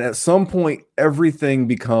 And at some point, everything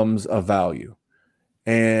becomes a value.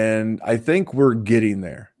 And I think we're getting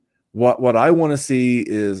there. What I want to see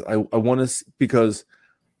is I want to, because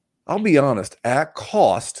I'll be honest, at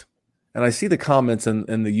cost, and I see the comments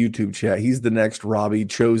in the YouTube chat, he's the next Robbie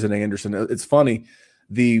Chosen Anderson. It's funny.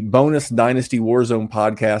 The bonus Dynasty WarZone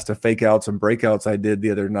podcast of fake outs and breakouts I did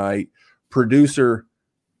the other night, producer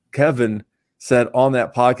Kevin said on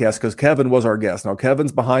that podcast, because Kevin was our guest. Now,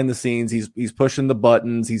 Kevin's behind the scenes. He's pushing the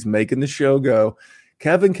buttons. He's making the show go.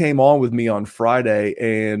 Kevin came on with me on Friday,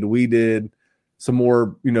 and we did some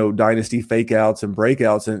more, Dynasty fake outs and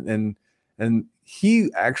breakouts. And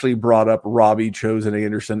he actually brought up Robbie Chosen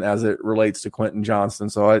Anderson as it relates to Quentin Johnston.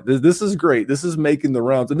 So this is great. This is making the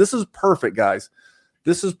rounds, and this is perfect, guys.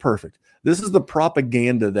 This is perfect. This is the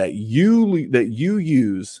propaganda that you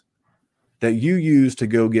use to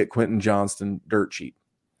go get Quentin Johnston dirt cheap.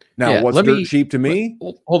 Now, what's dirt cheap to me?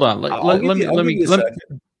 Hold on. Let me.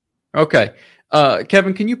 Okay.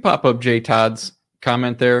 Kevin, can you pop up Jay Todd's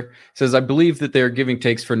comment there? It says, I believe that they're giving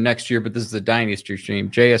takes for next year, but this is a dynasty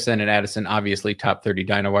stream. JSN and Addison, obviously top 30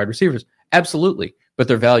 Dino wide receivers. Absolutely. But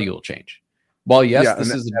their value will change. Well, yes,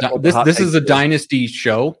 this is a dynasty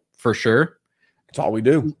show for sure. That's all we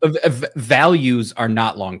do. Values are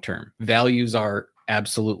not long-term. Values are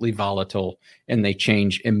absolutely volatile and they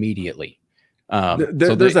change immediately.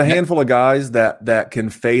 There's a handful of guys that can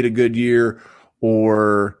fade a good year,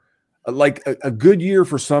 or like a good year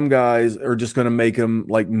for some guys are just going to make them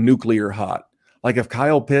like nuclear hot. Like if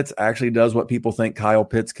Kyle Pitts actually does what people think Kyle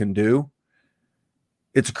Pitts can do,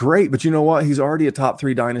 it's great. But you know what? He's already a top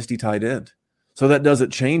 3 dynasty tight end. So that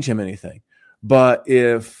doesn't change him anything. But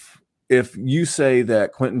if you say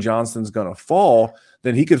that Quentin Johnston's going to fall,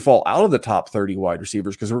 then he could fall out of the top 30 wide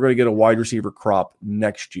receivers because we're going to get a wide receiver crop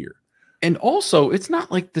next year. And also, it's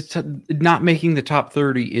not like not making the top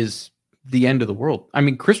 30 is the end of the world. I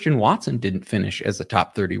mean, Christian Watson didn't finish as a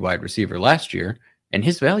top 30 wide receiver last year, and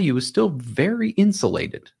his value is still very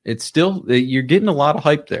insulated. It's still, you're getting a lot of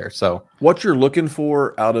hype there. So what you're looking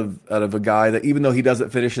for out of a guy that, even though he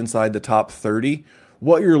doesn't finish inside the top 30,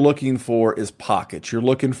 what you're looking for is pockets. You're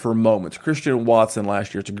looking for moments. Christian Watson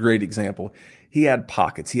last year, it's a great example. He had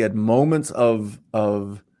pockets. He had moments of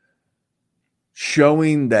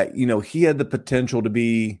showing that, he had the potential to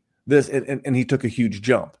be this, and he took a huge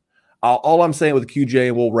jump. All I'm saying with QJ,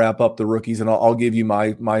 and we'll wrap up the rookies, and I'll give you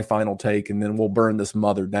my final take, and then we'll burn this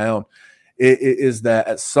mother down, is that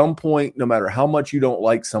at some point, no matter how much you don't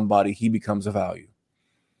like somebody, he becomes a value.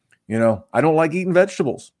 I don't like eating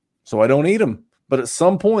vegetables, so I don't eat them. But at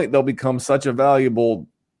some point, they'll become such a valuable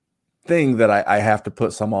thing that I have to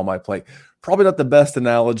put some on my plate. Probably not the best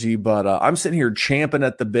analogy, but I'm sitting here champing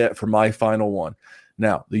at the bit for my final one.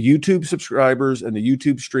 Now, the YouTube subscribers and the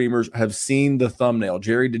YouTube streamers have seen the thumbnail.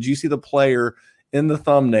 Jerry, did you see the player in the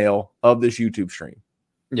thumbnail of this YouTube stream?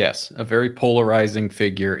 Yes, a very polarizing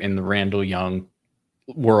figure in the Randall Young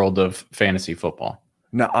world of fantasy football.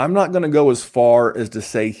 Now, I'm not going to go as far as to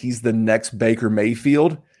say he's the next Baker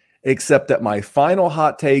Mayfield, except that my final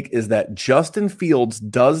hot take is that Justin Fields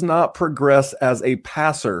does not progress as a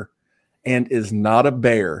passer and is not a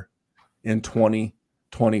Bear in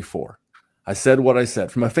 2024. I said what I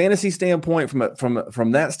said. From a fantasy standpoint,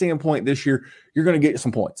 from that standpoint this year, you're going to get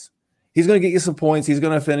some points. He's going to get you some points. He's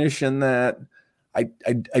going to finish in that. I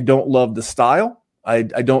don't love the style. I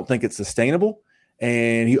don't think it's sustainable.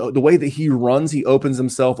 And the way that he runs, he opens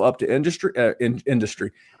himself up to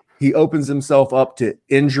industry. He opens himself up to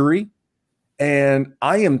injury. And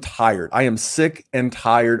I am tired. I am sick and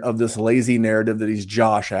tired of this lazy narrative that he's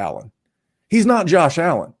Josh Allen. He's not Josh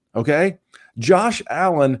Allen, okay? Josh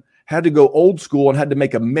Allen had to go old school and had to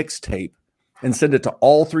make a mixtape and send it to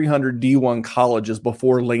all 300 D1 colleges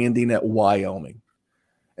before landing at Wyoming.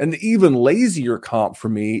 And the even lazier comp for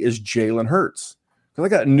me is Jalen Hurts. Because I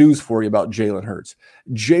got news for you about Jalen Hurts.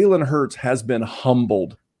 Jalen Hurts has been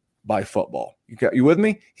humbled by football. You with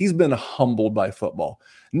me? He's been humbled by football.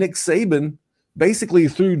 Nick Saban basically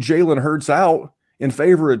threw Jalen Hurts out in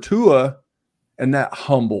favor of Tua, and that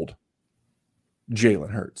humbled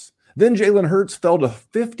Jalen Hurts. Then Jalen Hurts fell to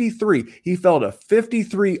 53. He fell to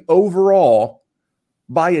 53 overall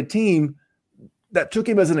by a team that took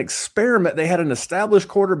him as an experiment. They had an established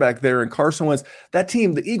quarterback there in Carson Wentz. That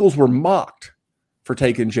team, the Eagles, were mocked for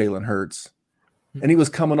taking Jalen Hurts. And he was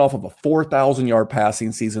coming off of a 4,000-yard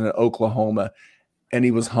passing season at Oklahoma, and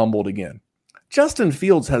he was humbled again. Justin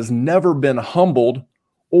Fields has never been humbled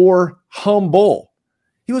or humble.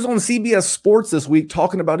 He was on CBS Sports this week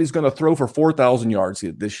talking about he's going to throw for 4,000 yards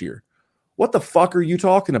this year. What the fuck are you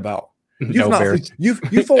talking about? You've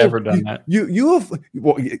ever done that. You have.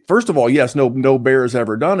 Well, first of all, yes, no Bear has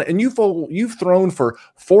ever done it, and you've thrown for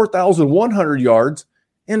 4,100 yards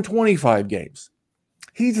in 25 games.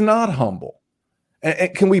 He's not humble.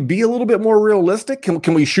 And can we be a little bit more realistic?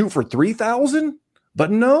 Can we shoot for 3,000?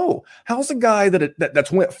 But no. How's a guy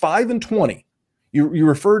that's went 5-20? You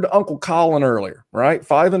referred to Uncle Colin earlier, right?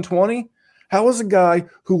 5-20. How is a guy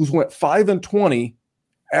who's went 5-20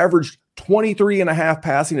 averaged 23.5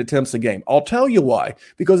 passing attempts a game? I'll tell you why.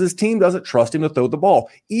 Because his team doesn't trust him to throw the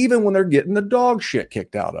ball, even when they're getting the dog shit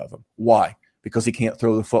kicked out of him. Why? Because he can't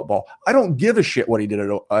throw the football. I don't give a shit what he did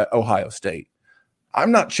at Ohio State.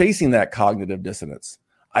 I'm not chasing that cognitive dissonance.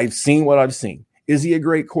 I've seen what I've seen. Is he a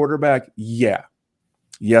great quarterback? Yeah.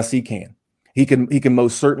 Yes, he can. He can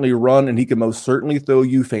most certainly run, and he can most certainly throw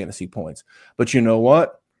you fantasy points. But you know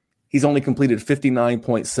what? He's only completed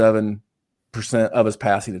 59.7% of his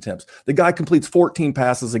passing attempts. The guy completes 14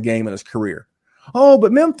 passes a game in his career. Oh,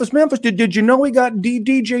 but Memphis, did you know he got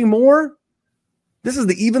DJ Moore? This is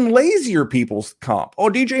the even lazier people's comp. Oh,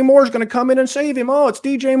 DJ Moore's going to come in and save him. Oh, it's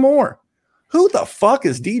DJ Moore. Who the fuck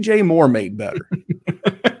is DJ Moore made better?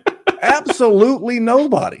 Absolutely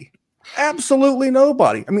nobody. Absolutely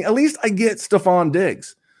nobody. I mean, at least I get Stephon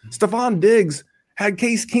Diggs. Stephon Diggs had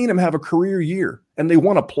Case Keenum have a career year, and they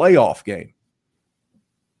won a playoff game.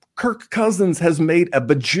 Kirk Cousins has made $1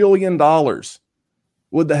 bajillion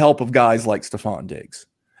with the help of guys like Stephon Diggs.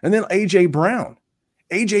 And then A.J. Brown.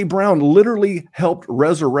 A.J. Brown literally helped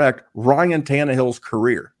resurrect Ryan Tannehill's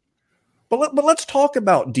career. But let's talk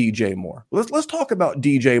about DJ Moore. Let's talk about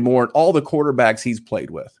DJ Moore and all the quarterbacks he's played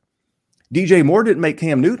with. DJ Moore didn't make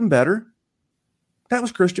Cam Newton better. That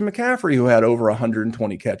was Christian McCaffrey who had over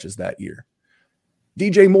 120 catches that year.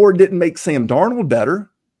 DJ Moore didn't make Sam Darnold better.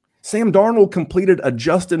 Sam Darnold completed a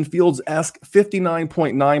Justin Fields-esque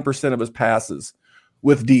 59.9% of his passes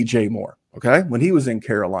with DJ Moore, okay, when he was in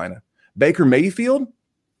Carolina. Baker Mayfield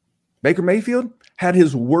had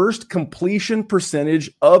his worst completion percentage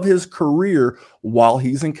of his career while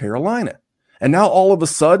he's in Carolina. And now all of a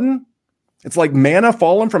sudden, it's like manna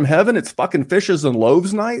falling from heaven. It's fucking fishes and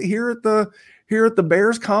loaves night here at the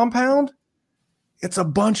Bears compound. It's a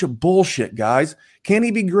bunch of bullshit, guys. Can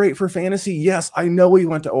he be great for fantasy? Yes, I know he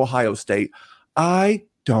went to Ohio State. I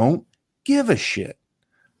don't give a shit.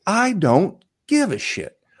 I don't give a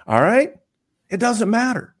shit. All right? It doesn't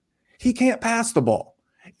matter. He can't pass the ball.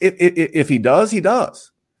 If he does, he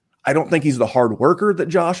does. I don't think he's the hard worker that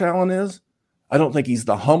Josh Allen is. I don't think he's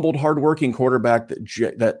the humbled, hardworking quarterback that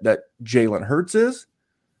Jalen Hurts is.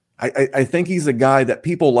 I think he's a guy that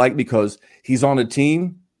people like because he's on a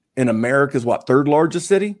team in America's third largest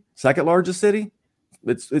city, second largest city.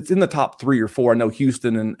 It's in the top 3 or 4. I know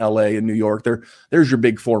Houston and LA and New York. There's your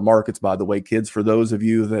big 4 markets, by the way, kids. For those of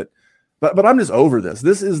you that, but I'm just over this.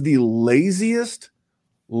 This is the laziest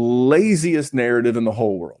narrative in the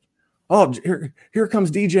whole world. Oh, here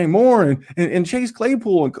comes DJ Moore and Chase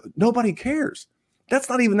Claypool, and nobody cares. That's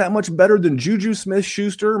not even that much better than Juju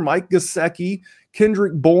Smith-Schuster, Mike Gesicki,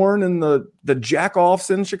 Kendrick Bourne, and the jack-offs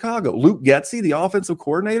in Chicago. Luke Getsy, the offensive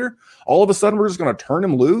coordinator, all of a sudden we're just going to turn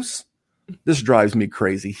him loose? This drives me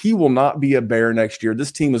crazy. He will not be a Bear next year.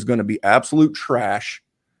 This team is going to be absolute trash.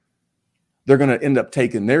 They're going to end up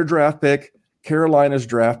taking their draft pick, Carolina's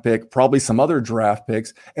draft pick, probably some other draft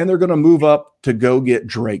picks, and they're going to move up to go get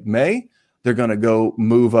Drake May. They're going to go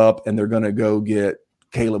move up, and they're going to go get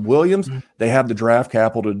Caleb Williams. They have the draft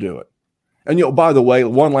capital to do it. And, by the way,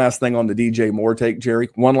 one last thing on the DJ Moore take, Jerry.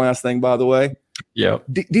 One last thing, by the way. Yeah.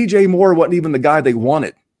 DJ Moore wasn't even the guy they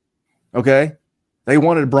wanted, okay? They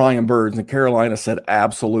wanted Brian Burns, and Carolina said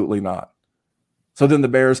absolutely not. So then the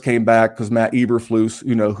Bears came back because Matt Eberflus,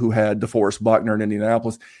 who had DeForest Buckner in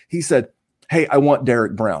Indianapolis, he said, hey, I want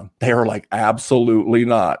Derek Brown. They are like, absolutely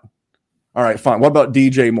not. All right, fine. What about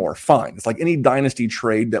DJ Moore? Fine. It's like any dynasty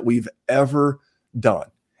trade that we've ever done.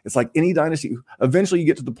 It's like any dynasty. Eventually you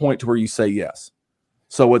get to the point to where you say yes.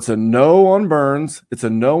 So it's a no on Burns. It's a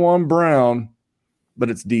no on Brown,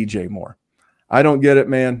 but it's DJ Moore. I don't get it,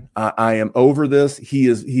 man. I am over this. He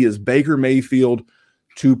is Baker Mayfield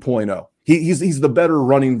 2.0. He's the better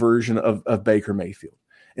running version of Baker Mayfield.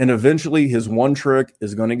 And eventually his one trick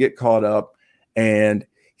is going to get caught up. And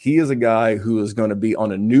he is a guy who is going to be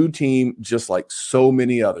on a new team just like so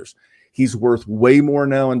many others. He's worth way more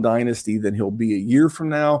now in Dynasty than he'll be a year from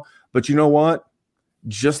now. But you know what?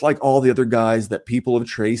 Just like all the other guys that people have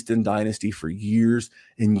traced in Dynasty for years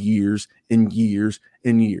and years and years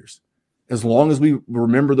and years. As long as we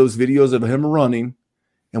remember those videos of him running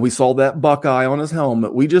and we saw that Buckeye on his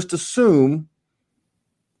helmet, we just assume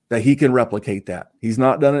that he can replicate that. He's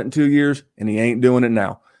not done it in 2 years, and he ain't doing it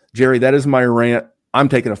now. Jerry, that is my rant. I'm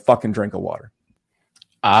taking a fucking drink of water.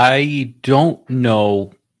 I don't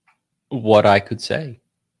know what I could say.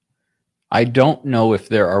 I don't know if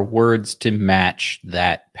there are words to match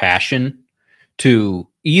that passion to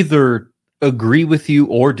either agree with you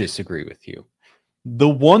or disagree with you. The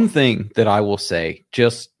one thing that I will say,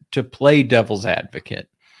 just to play devil's advocate,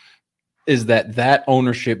 is that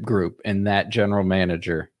ownership group and that general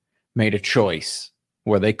manager made a choice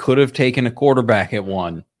where they could have taken a quarterback at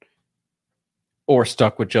 1 or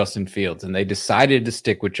stuck with Justin Fields, and they decided to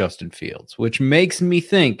stick with Justin Fields, which makes me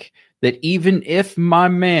think that even if my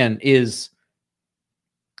man is,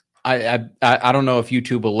 I don't know if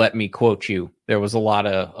YouTube will let me quote you. There was a lot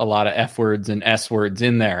of F words and S words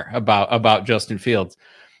in there about Justin Fields.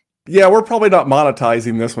 Yeah, we're probably not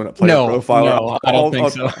monetizing this one at Player Profiler. No, I don't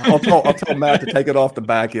think so. I'll tell Matt to take it off the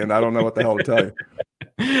back end. I don't know what the hell to tell you.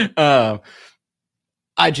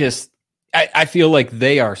 I feel like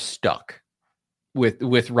they are stuck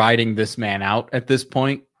with riding this man out at this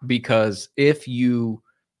point, because if you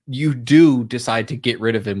do decide to get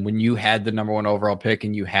rid of him when you had the number 1 overall pick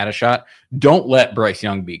and you had a shot, don't let Bryce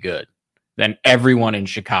Young be good. Then everyone in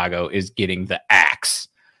Chicago is getting the axe.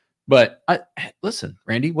 But listen,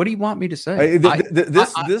 Randy, what do you want me to say?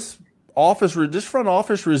 This front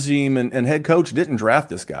office regime and head coach didn't draft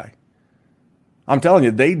this guy. I'm telling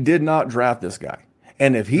you, they did not draft this guy.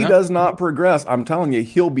 And if he does not progress, I'm telling you,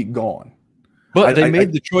 he'll be gone. But they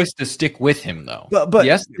made the choice to stick with him, though. But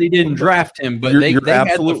yes, they didn't draft him, but they had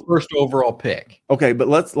the first overall pick. Okay, but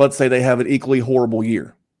let's say they have an equally horrible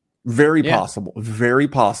year. Very possible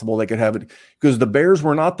they could have it, because the Bears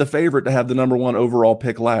were not the favorite to have the number 1 overall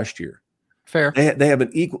pick last year. Fair. They have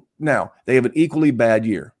an equally bad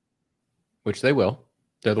year, which they will.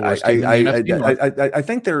 They're the worst team in the NFC North. I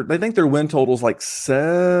think their win total is like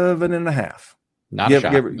 7.5. Not a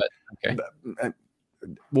shot, but okay.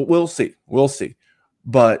 We'll see.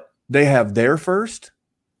 But they have their first,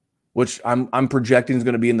 which I'm projecting is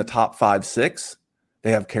going to be in the top 5-6.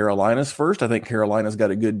 They have Carolina's first. I think Carolina's got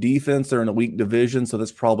a good defense. They're in a weak division, so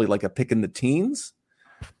that's probably like a pick in the teens.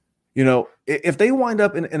 You know, if they wind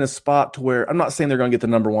up in a spot to where, I'm not saying they're going to get the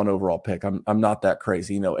number 1 overall pick. I'm not that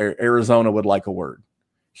crazy. You know, Arizona would like a word.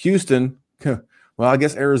 Houston, well, I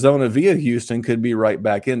guess Arizona via Houston could be right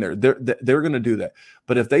back in there. They're going to do that.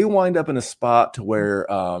 But if they wind up in a spot to where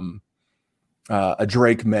a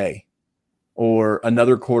Drake May or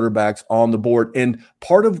another quarterback's on the board, and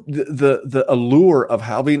part of the allure of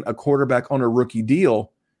having a quarterback on a rookie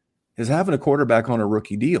deal is having a quarterback on a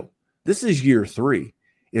rookie deal. This is year 3.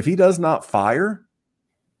 If he does not fire,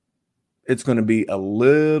 it's going to be a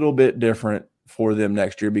little bit different for them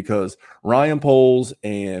next year, because Ryan Poles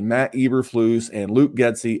and Matt Eberflus and Luke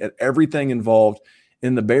Getsy and everything involved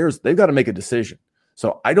in the Bears, they've got to make a decision.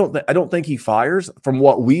 So I don't think he fires. From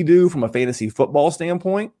what we do from a fantasy football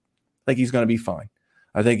standpoint, I think he's going to be fine.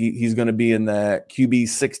 I think he's going to be in that QB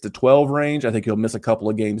 6 to 12 range. I think he'll miss a couple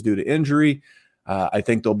of games due to injury. I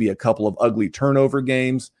think there'll be a couple of ugly turnover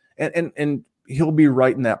games, and he'll be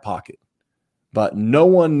right in that pocket. But no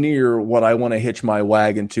one near what I want to hitch my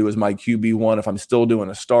wagon to as my QB1 if I'm still doing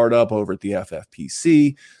a startup over at the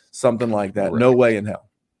FFPC, something like that. Right. No way in hell.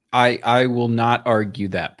 I will not argue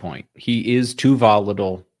that point. He is too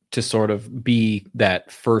volatile to sort of be that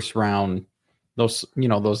first round, those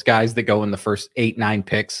guys that go in the first 8-9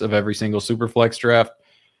 picks of every single Superflex draft.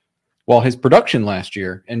 While his production last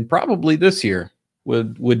year and probably this year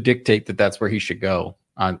would dictate that that's where he should go.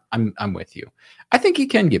 I'm with you. I think he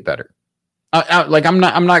can get better. I'm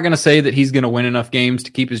not going to say that he's going to win enough games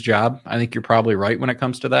to keep his job. I think you're probably right when it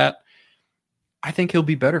comes to that. I think he'll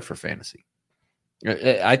be better for fantasy.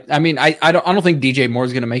 I don't think DJ Moore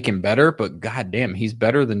is going to make him better, but goddamn, he's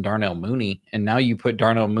better than Darnell Mooney. And now you put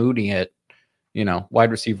Darnell Mooney at,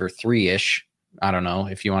 wide receiver 3-ish. I don't know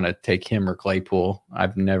if you want to take him or Claypool.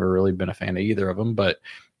 I've never really been a fan of either of them, but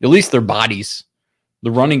at least their bodies.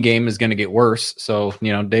 The running game is going to get worse. So,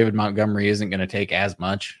 David Montgomery isn't going to take as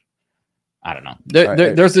much. I don't know.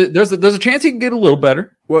 There's a chance he can get a little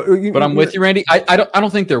better. Well, but I'm with you, Randy. I don't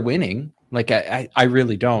think they're winning. Like I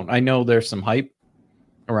really don't. I know there's some hype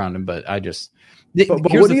around him, but I just.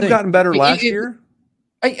 But would he have gotten better last year?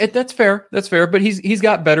 That's fair. That's fair. But he's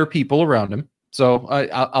got better people around him, so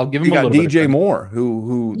I'll give him a little. You got DJ Moore,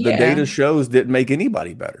 who the data shows didn't make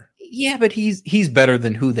anybody better. Yeah, but he's better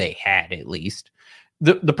than who they had at least.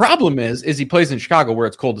 The problem is he plays in Chicago where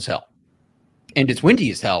it's cold as hell. And it's windy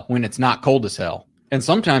as hell when it's not cold as hell. And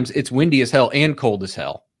sometimes it's windy as hell and cold as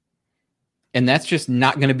hell. And that's just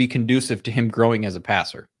not going to be conducive to him growing as a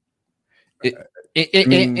passer. And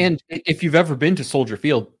if you've ever been to Soldier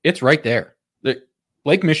Field, it's right there.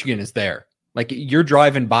 Lake Michigan is there. Like, you're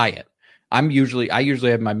driving by it. I usually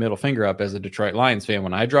have my middle finger up as a Detroit Lions fan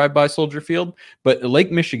when I drive by Soldier Field, but Lake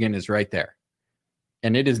Michigan is right there.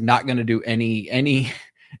 And it is not going to do any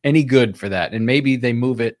good for that. And maybe they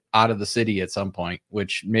move it out of the city at some point,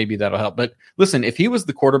 which maybe that'll help. But listen, if he was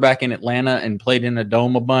the quarterback in Atlanta and played in a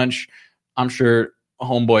dome a bunch, I'm sure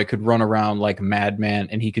homeboy could run around like a madman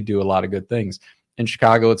and he could do a lot of good things. In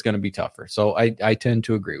Chicago, it's going to be tougher. So I tend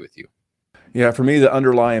to agree with you. Yeah, for me, the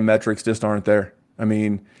underlying metrics just aren't there. I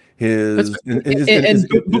mean, before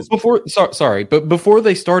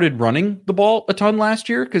they started running the ball a ton last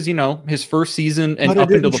year, because his first season and up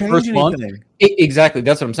until the first month, exactly,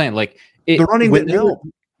 that's what I'm saying. Like, the running didn't help.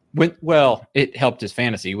 Well, it helped his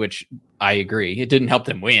fantasy, which I agree. It didn't help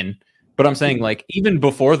them win, But I'm saying, like, even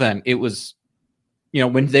before then, it was,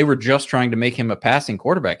 when they were just trying to make him a passing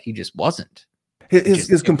quarterback, he just wasn't.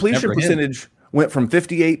 His completion percentage went from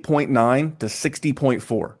 58.9 to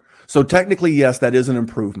 60.4. So technically, yes, that is an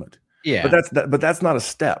improvement. Yeah. But that's not a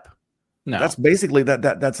step. No. That's basically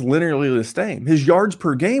that's linearly the same. His yards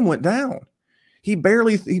per game went down. He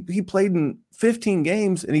played in 15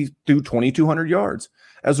 games and he threw 2,200 yards.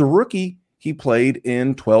 As a rookie, he played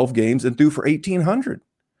in 12 games and threw for 1,800.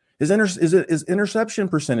 His interception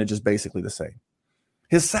percentage is basically the same.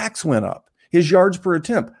 His sacks went up. His yards per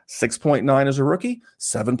attempt, 6.9 as a rookie,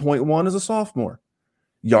 7.1 as a sophomore.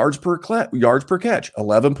 Yards per catch,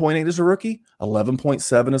 11.8 as a rookie,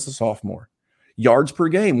 11.7 as a sophomore. Yards per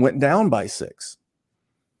game went down by 6.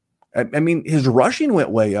 I mean, his rushing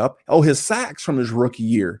went way up. Oh, his sacks from his rookie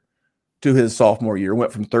year to his sophomore year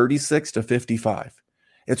went from 36 to 55.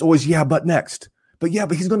 It's always, but next. But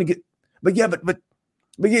he's going to get,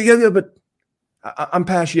 I'm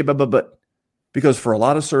past but. Because for a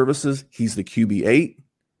lot of services, he's the QB8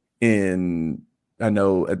 I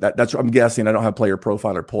know that's what I'm guessing. I don't have player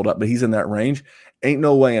profiler pulled up, but he's in that range. Ain't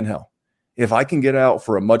no way in hell. If I can get out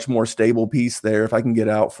for a much more stable piece there, if I can get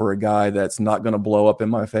out for a guy that's not going to blow up in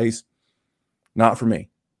my face, not for me.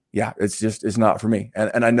 Yeah, it's not for me.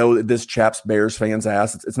 And I know that this chaps Bears fans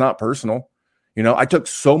ass. It's not personal. I took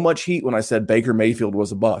so much heat when I said Baker Mayfield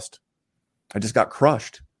was a bust. I just got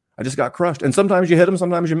crushed. And sometimes you hit him,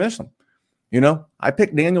 sometimes you miss him. I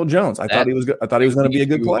picked Daniel Jones. I thought he was good. I thought he was going to be a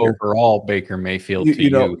good player. Overall, Baker Mayfield.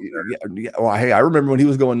 Well, hey, I remember when he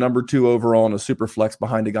was going number 2 overall in a super flex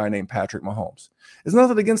behind a guy named Patrick Mahomes. It's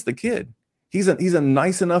nothing against the kid. He's a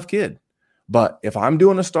nice enough kid. But if I'm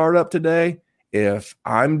doing a startup today, if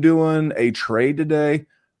I'm doing a trade today,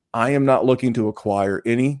 I am not looking to acquire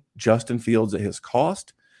any Justin Fields at his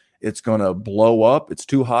cost. It's going to blow up. It's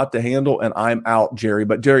too hot to handle, and I'm out, Jerry.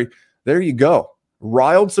 But Jerry, there you go.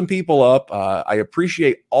 Riled some people up. I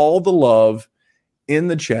appreciate all the love in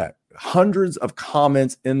the chat. Hundreds of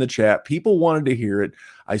comments in the chat. People wanted to hear it.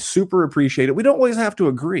 I super appreciate it. We don't always have to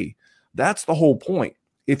agree. That's the whole point.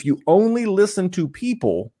 If you only listen to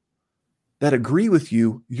people that agree with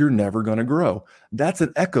you, you're never going to grow. That's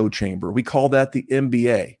an echo chamber. We call that the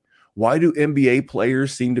NBA. Why do NBA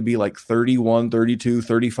players seem to be like 31, 32,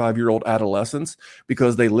 35-year-old adolescents?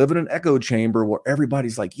 Because they live in an echo chamber where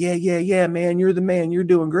everybody's like, yeah, man, you're the man, you're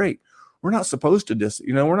doing great. We're not supposed to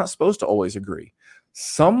we're not supposed to always agree.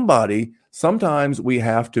 Sometimes we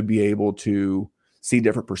have to be able to see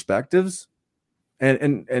different perspectives.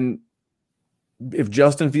 And if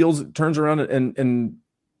Justin Fields turns around and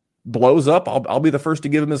blows up, I'll be the first to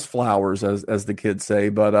give him his flowers, as the kids say.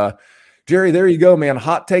 But Jerry, there you go, man.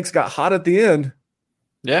 Hot takes got hot at the end.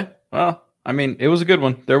 Yeah. Well, I mean, it was a good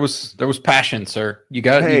one. There was passion, sir. You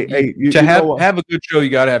got to have a good show.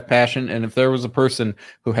 You got to have passion. And if there was a person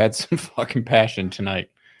who had some fucking passion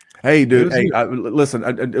tonight, hey, dude. Listen.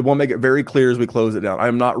 I want to make it very clear as we close it down.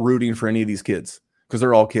 I'm not rooting for any of these kids because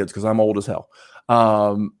they're all kids. Because I'm old as hell.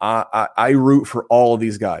 I root for all of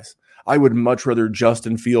these guys. I would much rather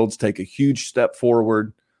Justin Fields take a huge step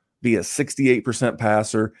forward, be a 68%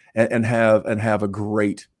 passer, and have a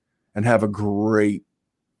great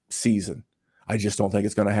season. I just don't think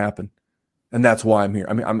it's going to happen. And that's why I'm here.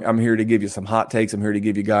 I mean, I'm here to give you some hot takes. I'm here to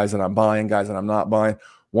give you guys that I'm buying, guys that I'm not buying.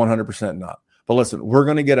 100% not. But listen, we're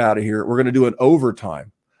going to get out of here. We're going to do an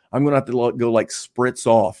overtime. I'm going to have to go like spritz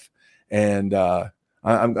off. And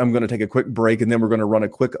I'm going to take a quick break, and then we're going to run a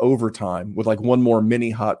quick overtime with like one more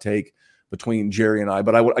mini hot take between Jerry and I.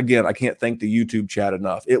 But I can't thank the YouTube chat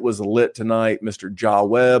enough. It was lit tonight. Mr. Ja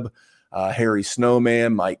Webb, Harry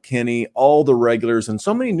Snowman, Mike Kinney, all the regulars, and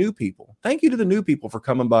so many new people. Thank you to the new people for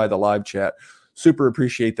coming by the live chat. Super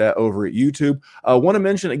appreciate that over at YouTube. Want to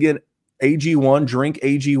mention again, AG1, drink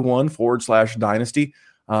AG1 / Dynasty.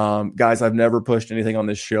 Guys, I've never pushed anything on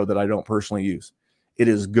this show that I don't personally use. It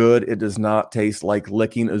is good. It does not taste like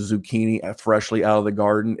licking a zucchini freshly out of the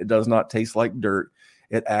garden. It does not taste like dirt.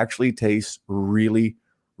 It actually tastes really,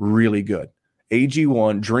 really good.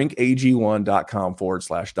 AG1, drink AG1.com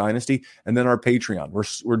 / Dynasty. And then our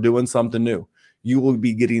Patreon. We're doing something new. You will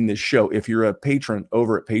be getting this show. If you're a patron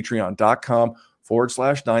over at patreon.com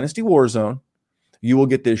 / Dynasty WarZone, you will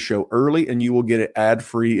get this show early and you will get it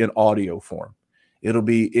ad-free in audio form. It'll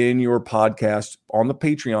be in your podcast on the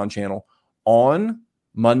Patreon channel on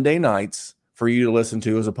Monday nights for you to listen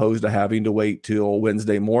to, as opposed to having to wait till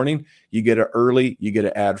Wednesday morning. You get it early, you get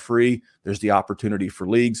it ad-free. There's the opportunity for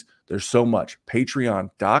leagues. There's so much.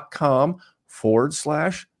 Patreon.com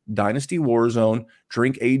 / Dynasty WarZone,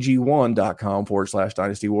 drinkag1.com /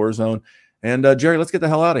 Dynasty WarZone. And Jerry, let's get the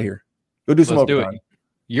hell out of here. Go do some overtime.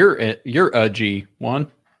 You're a G1.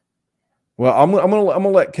 Well, I'm gonna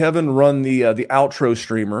let Kevin run the outro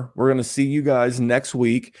streamer. We're gonna see you guys next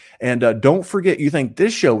week, and don't forget. You think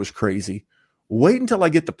this show was crazy? Wait until I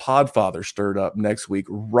get the Podfather stirred up next week,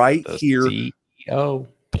 right here. CEO.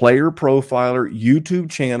 Player Profiler YouTube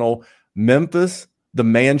channel, Memphis, the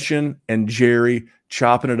Mansion, and Jerry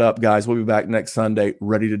chopping it up, guys. We'll be back next Sunday,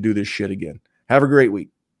 ready to do this shit again. Have a great week.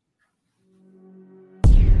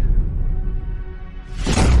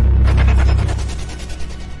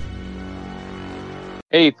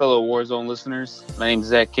 Hey, fellow WarZone listeners. My name is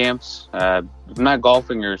Zach Camps. I'm not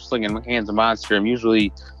golfing or slinging my hands of monster. I'm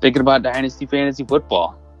usually thinking about Dynasty Fantasy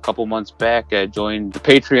Football. A couple months back, I joined the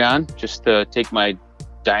Patreon just to take my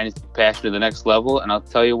Dynasty passion to the next level. And I'll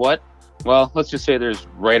tell you what, well, let's just say there's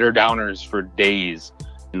writer downers for days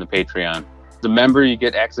in the Patreon. As a member, you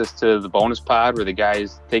get access to the bonus pod where the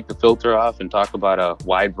guys take the filter off and talk about a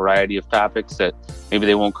wide variety of topics that maybe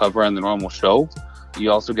they won't cover on the normal show. You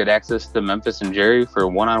also get access to Memphis and Jerry for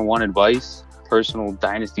one-on-one advice, personal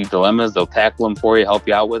Dynasty dilemmas. They'll tackle them for you, help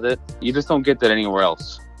you out with it. You just don't get that anywhere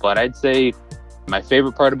else. But I'd say my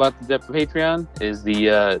favorite part about the Patreon is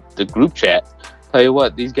the group chat. Tell you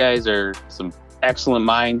what, these guys are some excellent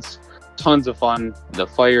minds, tons of fun. The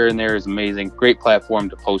fire in there is amazing. Great platform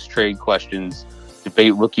to post trade questions,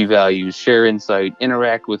 debate rookie values, share insight,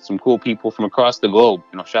 interact with some cool people from across the globe.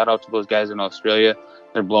 Shout out to those guys in Australia.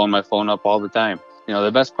 They're blowing my phone up all the time. The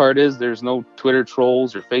best part is there's no Twitter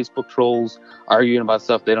trolls or Facebook trolls arguing about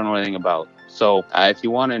stuff they don't know anything about. So if you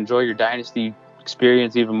want to enjoy your Dynasty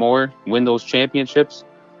experience even more, win those championships,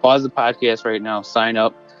 pause the podcast right now, sign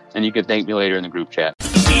up, and you can thank me later in the group chat.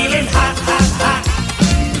 Feeling hot, hot, hot.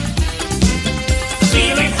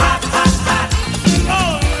 Feeling hot, hot, hot.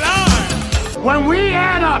 Oh, Lord. When we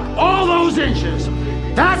add up all those inches,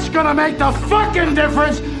 that's going to make the fucking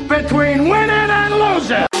difference between winning and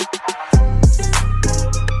losing.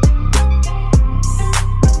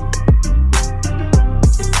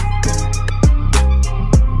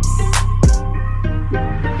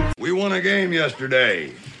 We won a game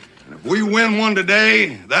yesterday. And if we win one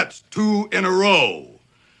today, that's 2 in a row.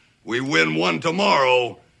 We win one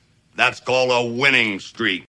tomorrow, that's called a winning streak.